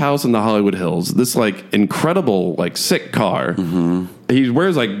pimp house in the Hollywood Hills. This like incredible like sick car. Mm-hmm. He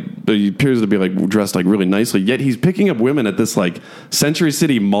wears like he appears to be like dressed like really nicely. Yet he's picking up women at this like Century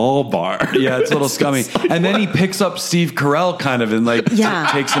City Mall bar. Yeah, it's a little scummy. And then he picks up Steve Carell kind of and like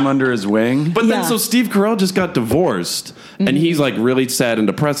takes him under his wing. But then so Steve Carell just got divorced and he's like really sad and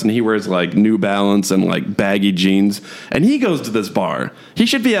depressed and he wears like New Balance and like baggy jeans and he goes to this bar. He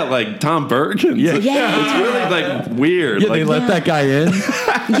should be at like Tom Bergen's. Yeah. It's really like weird. Yeah, like, they let that guy in.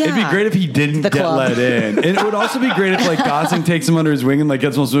 It'd be great if he didn't get club. let in. And it would also be great if like Gosling takes him under his wing and like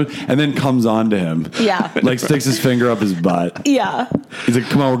gets him and then comes on to him. Yeah. Like sticks his finger up his butt. Yeah. He's like,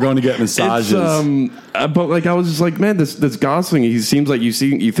 come on, we're going to get massages. But like I was just like, man, this Gosling, he seems like you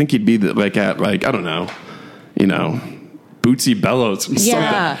think he'd be like at like I don't know, Bootsy Bellows or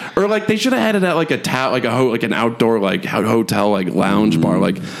something, or like they should have had it at like like an outdoor like hotel like lounge bar.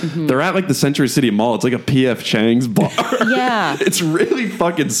 Like they're at like the Century City Mall. It's like a P.F. Chang's bar. Yeah. It's really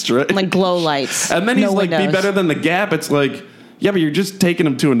fucking strange. Like glow lights. And then he's No like, be windows. better than the Gap. It's like. Yeah, but you're just taking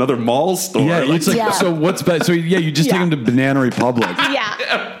him to another mall store. Yeah, it's like, so what's better? So yeah, you just take him to Banana Republic.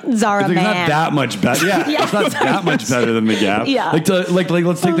 Yeah. Zara It's Man. not that much better. Yeah, it's not that much better than the Gap. Yeah. like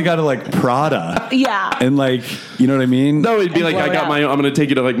let's take the guy to like Prada. Yeah. And like, you know what I mean? No, it'd be like, blow it up. I'm going to take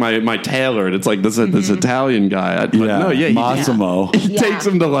you to like my tailor. And it's like this Italian guy. Massimo. He takes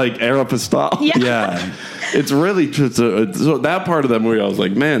him to like Aeropostale. Yeah. It's really just so that part of that movie. I was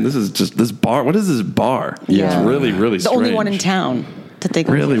like, man, this is just this bar. What is this bar? Yeah. It's really, really the strange. only one in town that they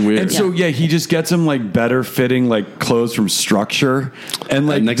go Really to. weird. And so yeah, he just gets him like better fitting like clothes from Structure, and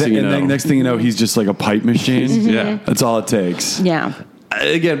like next thing you know, he's just like a pipe machine. Yeah. That's all it takes. Yeah.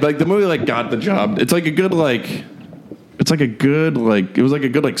 Again, like the movie like got the job. It's like a good like. It's like a good like it was like a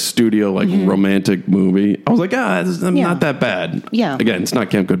good like studio like romantic movie. I was like, this is not that bad. Yeah. Again, it's not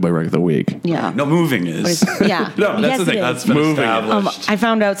Camp Good Boy Wreck of the Week. Yeah. No, moving is. Yeah. No, that's Yes, the thing. it That's is. been Moving. established. I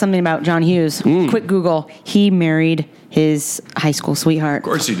found out something about John Hughes. Quick Google. He married his high school sweetheart. Of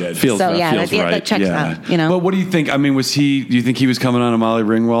course he did. Feels So right. yeah, feels that right. checks out. You know. But what do you think? I mean, do you think he was coming on to Molly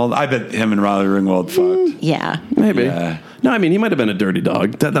Ringwald? I bet him and Molly Ringwald fucked. yeah. Maybe. Yeah. No, I mean he might have been a dirty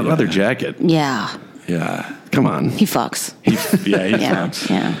dog. That leather jacket. Yeah. Yeah. Come on. He fucks. He Yeah. fucks.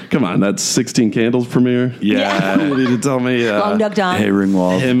 Yeah. Come on. That's 16 Candles premiere. Yeah. You need to tell me. Long Duck Don. Hey,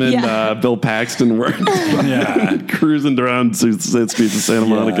 Ringwald. Him and Yeah. Bill Paxton were Yeah. cruising around the streets of Santa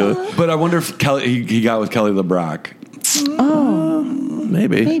Monica. But I wonder if he got with Kelly LeBrock.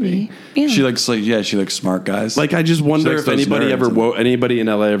 Maybe. Maybe. Yeah. She likes smart guys. Like I just wonder likes if those anybody nerds. anybody in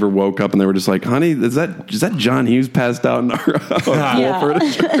LA ever woke up and they were just like, honey, is that John Hughes passed out in our Yeah.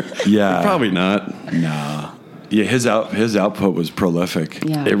 furniture? yeah. Probably not. No. Yeah, his output was prolific.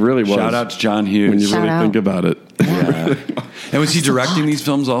 Yeah. It really was. Shout out to John when you Hughes. Shout really out. think about it. Yeah. And was he directing these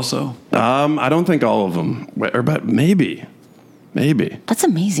films also? I don't think all of them, but maybe. That's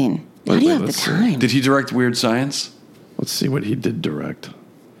amazing. How do you have the Let's see. time? Did he direct Weird Science? Let's see what he did direct.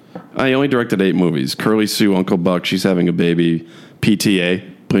 I only directed 8 movies. Curly Sue, Uncle Buck, She's Having a Baby, PTA,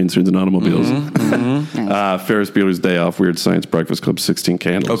 Planes, Trains, and Automobiles. Ferris Bueller's Day Off, Weird Science, Breakfast Club, 16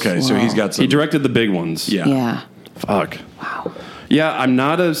 Candles. Okay, so he's got some. He directed the big ones. Yeah. Yeah. Fuck. Wow. Yeah, I'm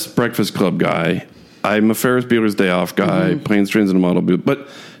not a Breakfast Club guy. I'm a Ferris Bueller's Day Off guy, Planes, Trains, and Automobiles. But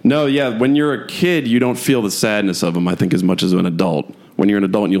no, yeah, when you're a kid, you don't feel the sadness of them, I think, as much as an adult. When you're an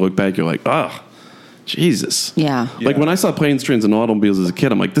adult and you look back, you're like, oh, Jesus. Yeah. Like when I saw Planes, Trains, and Automobiles as a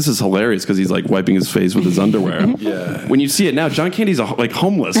kid, I'm like, this is hilarious because he's like wiping his face with his underwear. Yeah. When you see it now, John Candy's like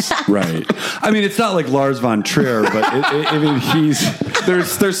homeless. Right. I mean, it's not like Lars von Trier, but I mean, he's They're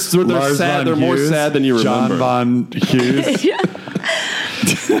Lars sad. von They're more Hughes, sad than you remember. John von Hughes.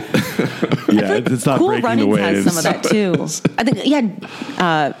 Yeah, it's not Cool breaking the Runnings waves. has some of that too. I think,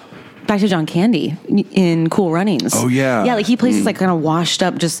 back to John Candy in Cool Runnings. Oh, yeah. Yeah, like he plays this like kind of washed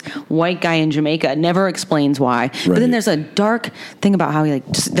up, just white guy in Jamaica. Never explains why. But Right. then there's a dark thing about how he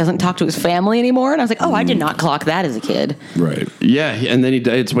like just doesn't talk to his family anymore. And I was like, oh, I did not clock that as a kid. Right. Yeah, and then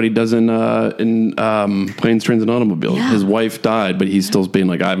it's what he does in Planes, Trains, and Automobiles. Yeah. His wife died, but he's still being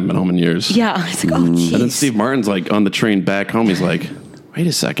like, I haven't been home in years. Yeah, it's like, oh, jeez. And then Steve Martin's like on the train back home. He's like, wait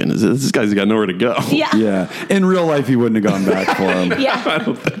a second, this guy's got nowhere to go. Yeah. Yeah. In real life, he wouldn't have gone back for him. Yeah. I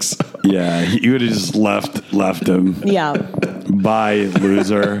don't think so. Yeah, he would have just left him. Yeah. Bye,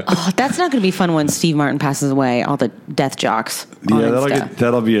 loser. Oh, that's not going to be fun when Steve Martin passes away. All the death jocks. On Yeah, Insta.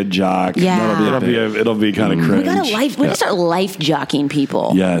 that'll be a jock. Yeah. It'll be kind of cringe. We gotta start life jocking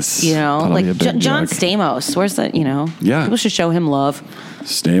people. Yes. You know, That'll like be a big John jock. Stamos. Where's that? You know, Yeah. people should show him love.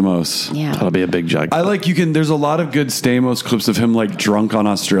 Stamos. Yeah. That'll be a big jug. There's a lot of good Stamos clips of him like drunk on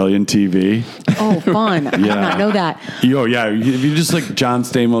Australian TV. Oh, fun. I did not know that. Oh yeah, if you just like John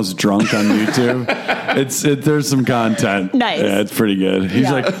Stamos drunk on YouTube, there's some content. Nice. Yeah, it's pretty good. He's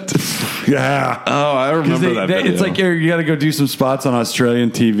Yeah. like, yeah. Oh, I remember that video. It's like you got to go do some spots on Australian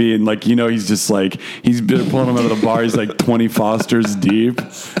TV, and like he's just like he's been pulling him out of the bar. He's like 20 Fosters deep,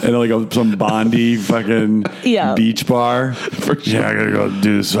 and like some Bondi fucking beach bar. Yeah, I gotta go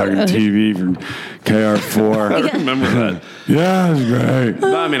do this fucking TV for KR4. I remember that. Yeah, it's great.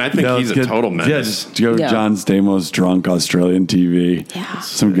 No, I mean, I think Yeah, he's let's a get- total menace. Yeah, just go Yeah. John Stamos drunk Australian TV. Yeah.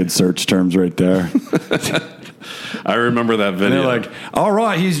 Some good search terms right there. I remember that And video. they're like, all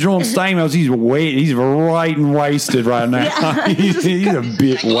right, he's John Stamos. He's right and wasted right now. he's a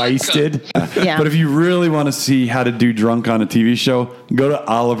bit wasted. Yeah. But if you really want to see how to do drunk on a TV show, go to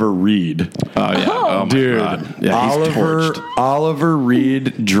Oliver Reed. oh yeah, oh, my Dude, God. Yeah, he's torched. Oliver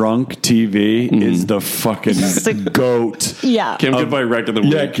Reed drunk TV is the fucking goat. Yeah. Kim Goodbye wrecked of the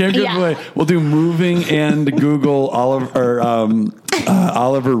week. Yeah, Kim Goodway. We'll do moving and Google Oliver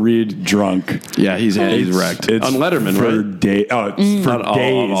Reed drunk. Yeah, he's wrecked. It's on Letterman, for right? Days. Oh, it's for Not all-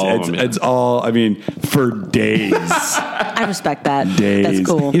 days. all of them, yeah. It's all. I mean, for days. I respect that. Days. That's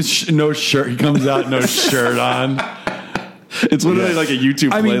cool. He's no shirt. He comes out no shirt on. It's literally like a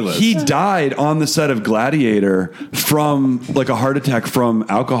YouTube I mean, playlist. he died on the set of Gladiator from like a heart attack from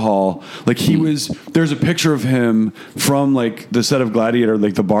alcohol. Like there's a picture of him from like the set of Gladiator,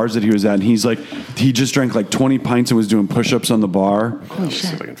 like the bars that he was at, and he's like, he just drank like 20 pints and was doing push-ups on the bar. Holy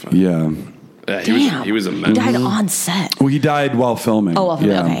shit. Yeah. Yeah, Damn. he was a He menace. died on set. Well, he died while filming. Oh,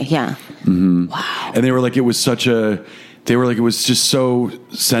 well, okay. Yeah. Wow. And they were like, it was just so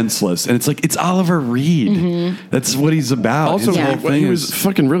senseless. And it's like, it's Oliver Reed. That's what he's about. Also, His whole well, he thing was is-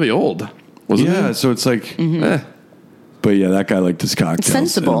 fucking really old, wasn't yeah. he? So it's like, but yeah, that guy liked his cocktails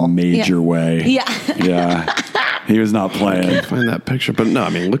Sensible. in a major Yeah. way. Yeah. Yeah. He was not playing. Find that picture, but no, I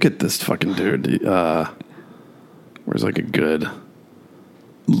mean, look at this fucking dude. Where's like a good?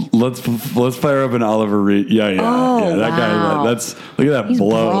 Let's fire up an Oliver Reed. Yeah. Oh, yeah. That wow. guy. Look at that He's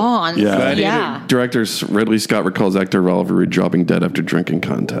blow. bronze. Yeah. Gladiator Yeah. director Ridley Scott recalls actor Oliver Reed dropping dead after drinking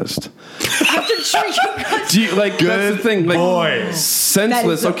contest. After drinking. Do you, like that's the thing? Like, boy.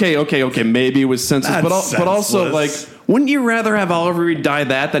 senseless. That is Okay. Maybe it was senseless, That's but also like, senseless. wouldn't you rather have Oliver Reed die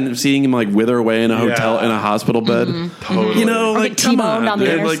that than seeing him like wither away in a hotel Yeah. in a hospital bed? Totally. You know, Or like get come T-boned on the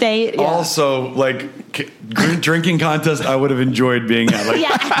dude. interstate. Yeah. Also, like drinking contest, I would have enjoyed being at. Like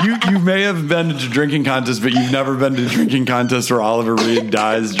Yeah. you may have been to drinking contest, but you've never been to drinking contest where Oliver Reed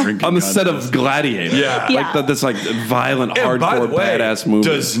dies drinking on the contest. set of Gladiator. Yeah. like this like violent, And by the hardcore, way, badass movie.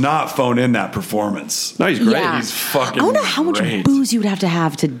 does not phone in that performance. No, he's great. Yeah. He's fucking I wonder how much great. booze you would have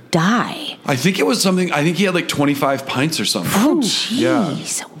to die. I think it was something. I think he had like 25 pints or something. Oh, Yeah.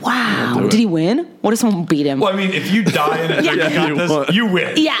 jeez. Wow. Did he win? What if someone beat him? Well, I mean, if you die in a drinking Yeah, you contest, won. you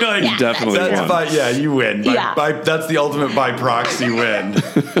win. Yeah, Like, yeah. Definitely That's won. by, yeah, you win. Yeah. That's the ultimate by proxy win.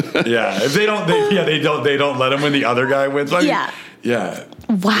 Yeah, if they don't let him win. The other guy wins. I mean, Yeah. yeah.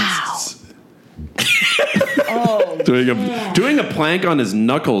 Wow. Oh, doing a plank on his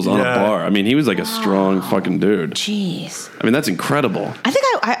knuckles on a bar. I mean, he was like a strong fucking dude. Jeez. I mean, that's incredible. I think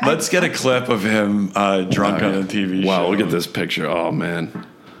Let's get a clip of him drunk on a TV show. Wow, look at this picture. Oh, man.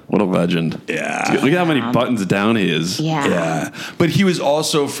 What a legend. Yeah. Look at how many buttons down he is. Yeah. But he was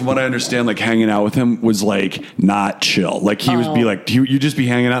also, from what I understand, like hanging out with him was like not chill. Like he would be like, you just be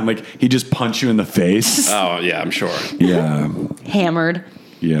hanging out and like he'd just punch you in the face. Oh, yeah, I'm sure. Yeah. Hammered.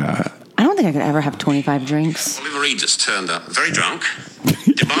 Yeah. I don't think I could ever have 25 drinks. Oliver Reed has turned up very drunk,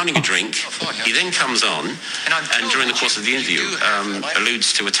 demanding a drink. He then comes on, and during the course of the interview,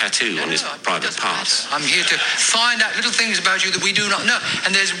 alludes to a tattoo on his private parts. I'm here to find out little things about you that we do not know.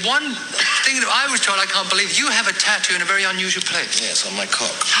 And there's one thing that I was told, I can't believe, you have a tattoo in a very unusual place. Yes, on my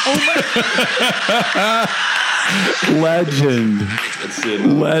cock. Legend.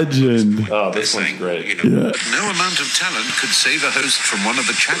 Oh, this one's great. No amount of talent could save a host from one of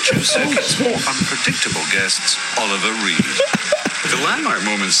the chat show circuit's more unpredictable guests, Oliver Reed. The landmark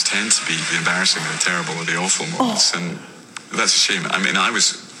moments tend to be the embarrassing, the terrible, or the awful moments, and that's a shame. I mean, I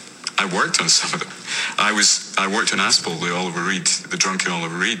worked on some of them. I worked on Aspel, the drunken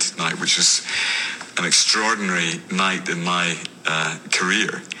Oliver Reed night, which is an extraordinary night in my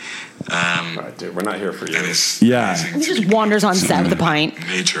career. All right, dude, we're not here for you. And it's He just wanders on set with a pint.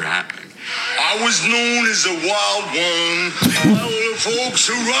 Major happening. I was known as the wild one. All the folks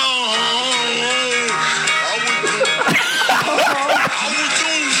around.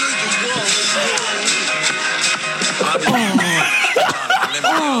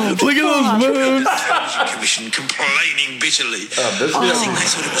 Look at those moves. Commission complaining bitterly. This I think they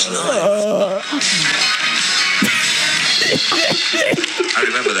thought it was live. I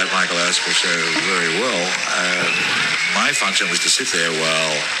remember that Michael Aspel show very well. My function was to sit there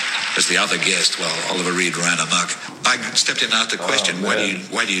while, as the other guest, while Oliver Reed ran amok. I stepped in and asked the question, why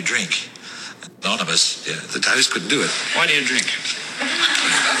do you drink? Anonymous, the host couldn't do it. Why do you drink?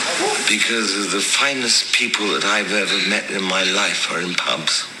 Because of the finest people that I've ever met in my life are in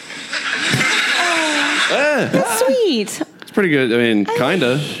pubs. That's sweet. It's pretty good. I mean, kind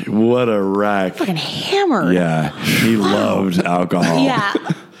of. What a rack. Fucking hammered. Yeah. He loved alcohol. Yeah.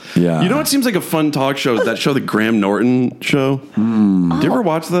 Yeah. You know what seems like a fun talk show is that show, the Graham Norton show. Did you ever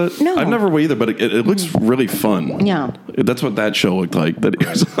watch that? No. I've never either, but it looks really fun. Yeah. That's what that show looked like that he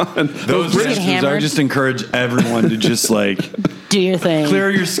was on. Those British I hammered. just encourage everyone to just like Do your thing. clear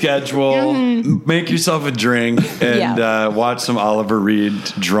your schedule, make yourself a drink, and watch some Oliver Reed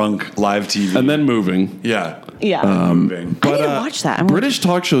drunk live TV. And then moving. Yeah. I Moving. need to watch that. British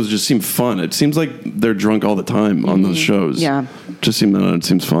talk shows just seem fun. It seems like they're drunk all the time on those shows. Yeah. It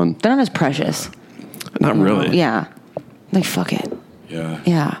seems fun. They're not as precious. Not really. Yeah. Like, fuck it. Yeah.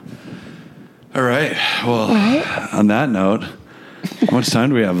 Yeah. All right. Well, on that note, how much time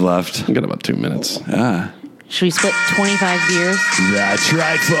do we have left? I got about 2 minutes. Yeah. Should we split 25 beers? That's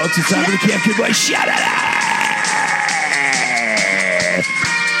right, folks. It's time for the Camp Kid Boy shout out.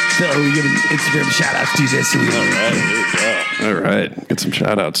 So we give Instagram shout outs to this week. All right, here we go. All right, get some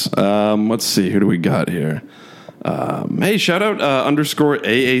shout outs. Let's see, who do we got here? Hey, shout out underscore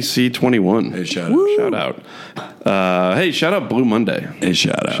AAC21. Hey, shout out. Shout out. Hey, shout out Blue Monday. Hey,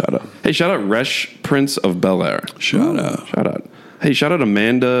 shout out. Shout out. Hey, shout out Resh Prince of Bel Air. Shout out. Shout out. Hey, shout out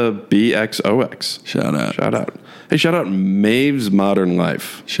Amanda BXOX. Shout out. Shout out. Hey, shout out Maeve's Modern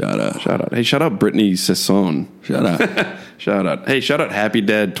Life. Shout out. Shout out. Hey, shout out Brittany Sisson. Shout out. Shout out. Hey, shout out Happy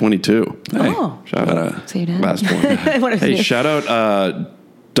Dad 22. Hey. Oh. Shout out. So you did? Last one. What is Hey, it? shout out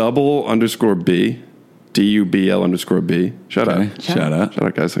double underscore B. DUBL underscore B. Shout Okay. out. Shout out. Shout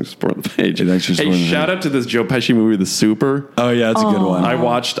out, guys. Thanks for supporting the page. Hey, thanks for supporting Hey, the shout page. out to this Joe Pesci movie, The Super. Oh, yeah, that's a good one. I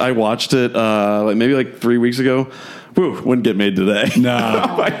watched it maybe 3 weeks ago. Woo, wouldn't get made today. No.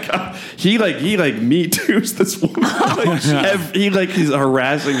 Oh my god. He me too's this woman. He's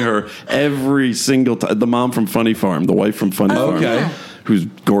harassing her every single time. The mom from Funny Farm, the wife from Funny Farm. Okay. Who's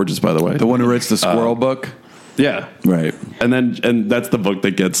gorgeous, by the way. The one who writes the squirrel book? Yeah. Right. And that's the book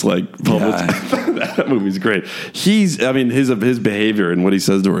that gets published. Yeah. That movie's great. His behavior and what he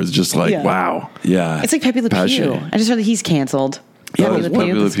says to her is just wow. Yeah. It's like Pepe Le Pew. Passionate. I just heard that he's canceled. Yeah, Pepe but Le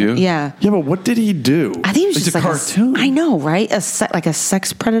Pepe Le Pew? Yeah. Yeah, but what did he do? I think it was It's just a like cartoon. I know, right? Like a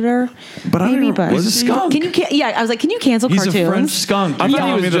sex predator. But I don't know. But He's a skunk. Can you? Yeah, I was like, can you cancel He's cartoons? a French skunk. I You thought he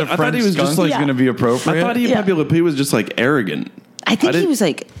telling was me ju- that a I thought he French was just skunk like- is going to be appropriate? I thought Pepe Le Pew was just arrogant. I think he didn't- was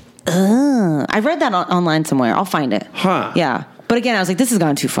like, I read that online somewhere. I'll find it. Huh. Yeah. But again, I was like, this has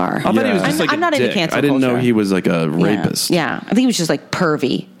gone too far. I thought he was just I'm a not into dick. cancel I didn't know culture. he was a rapist. Yeah. I think he was just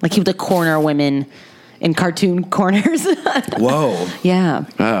pervy. Like he would corner women in cartoon corners. Whoa. Yeah.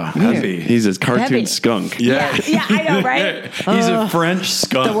 Oh, Heavy. He's a cartoon Heavy. skunk. Yeah, I know, right? He's a French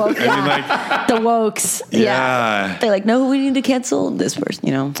skunk. The woke, the wokes. Yeah. They're like, no, we need to cancel this person,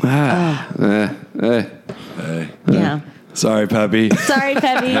 you know? Yeah. Sorry, Peppy. Sorry,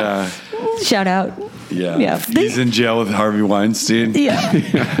 Peppy. Yeah. Shout out. Yeah. He's in jail with Harvey Weinstein. Yeah.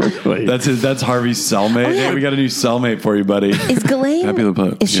 That's Harvey's cellmate. Oh, yeah. Hey, we got a new cellmate for you, buddy. Is Ghislaine, Happy the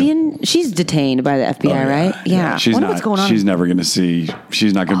Pup. is she she's detained by the FBI, right? Yeah. She's Wonder not. what's going on. She's never going to see.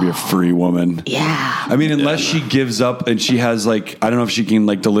 She's not going to be a free woman. Yeah. I mean, unless she gives up and she has like, I don't know if she can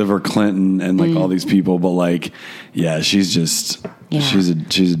like deliver Clinton and like all these people, but like, yeah, she's just, she's a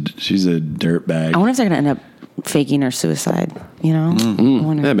dirtbag. I wonder if they're going to end up faking her suicide, you know? I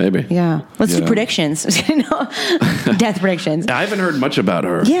wonder. Yeah, maybe. Yeah. Let's do predictions. Death predictions. I haven't heard much about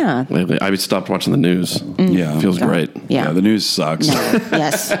her. Yeah. Lately. I stopped watching the news. Yeah. Feels great. Yeah. The news sucks.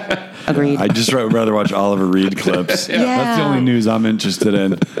 Yes. Agreed. I just rather watch Oliver Reed clips. That's the only news I'm interested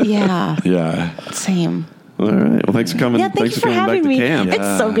in. Yeah. Yeah. Same. All right. Well, thanks for coming. Yeah, thanks for coming having back me. to camp.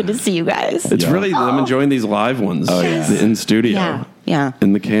 It's so good to see you guys. It's really, I'm enjoying these live ones. Oh, yeah. In studio. Yeah. Yeah.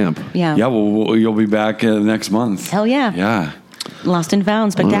 In the camp. Yeah. Yeah, well, you'll be back next month. Hell yeah. Yeah. Lost and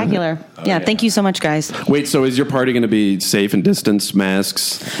found. Spectacular. Yeah. Thank you so much, guys. Wait, so is your party going to be safe and distance,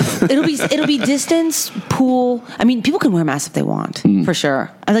 masks? It'll be distance, pool. I mean, people can wear masks if they want, for sure.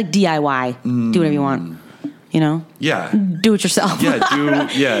 I like DIY. Do whatever you want. You know? Yeah. Do it yourself.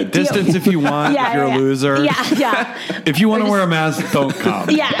 Yeah, distance if you want, if you're a loser. Yeah. If you want to wear a mask, don't come.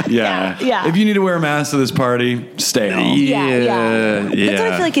 Yeah. If you need to wear a mask to this party, stay home. Yeah. That's why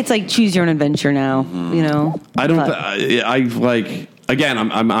I feel like it's like choose your own adventure now, you know? I don't, I like, again,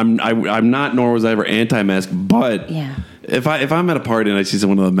 I'm not, nor was I ever anti-mask, but if I'm at a party and I see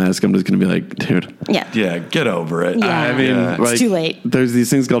someone with a mask, I'm just going to be like, dude. Yeah, get over it. Yeah. I mean, It's too late. There's these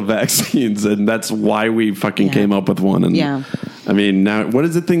things called vaccines, and that's why we fucking came up with one. And I mean, now, what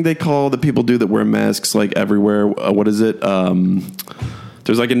is the thing they call the people do that wear masks like everywhere? What is it?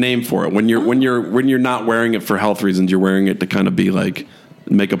 There's like a name for it. When you're not wearing it for health reasons, you're wearing it to kind of be like,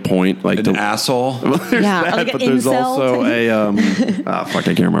 make a point, like an asshole. Well, there's that, like but there's also a fuck,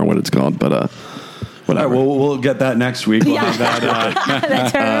 I can't remember what it's called, but whatever. All right, we'll get that next week. We'll have that.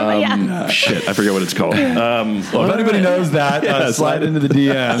 That's right. Shit, I forget what it's called. Well, if anybody knows that, slide into the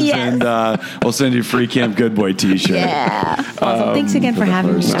DMs and we'll send you a free Camp Good Boy t-shirt. Yeah. Awesome. Thanks again for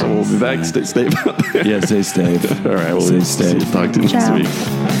having me. We'll be back. Stay safe out there. Yeah, stay safe. All right, we'll stay safe. Talk to you Ciao. next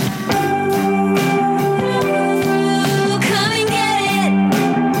week.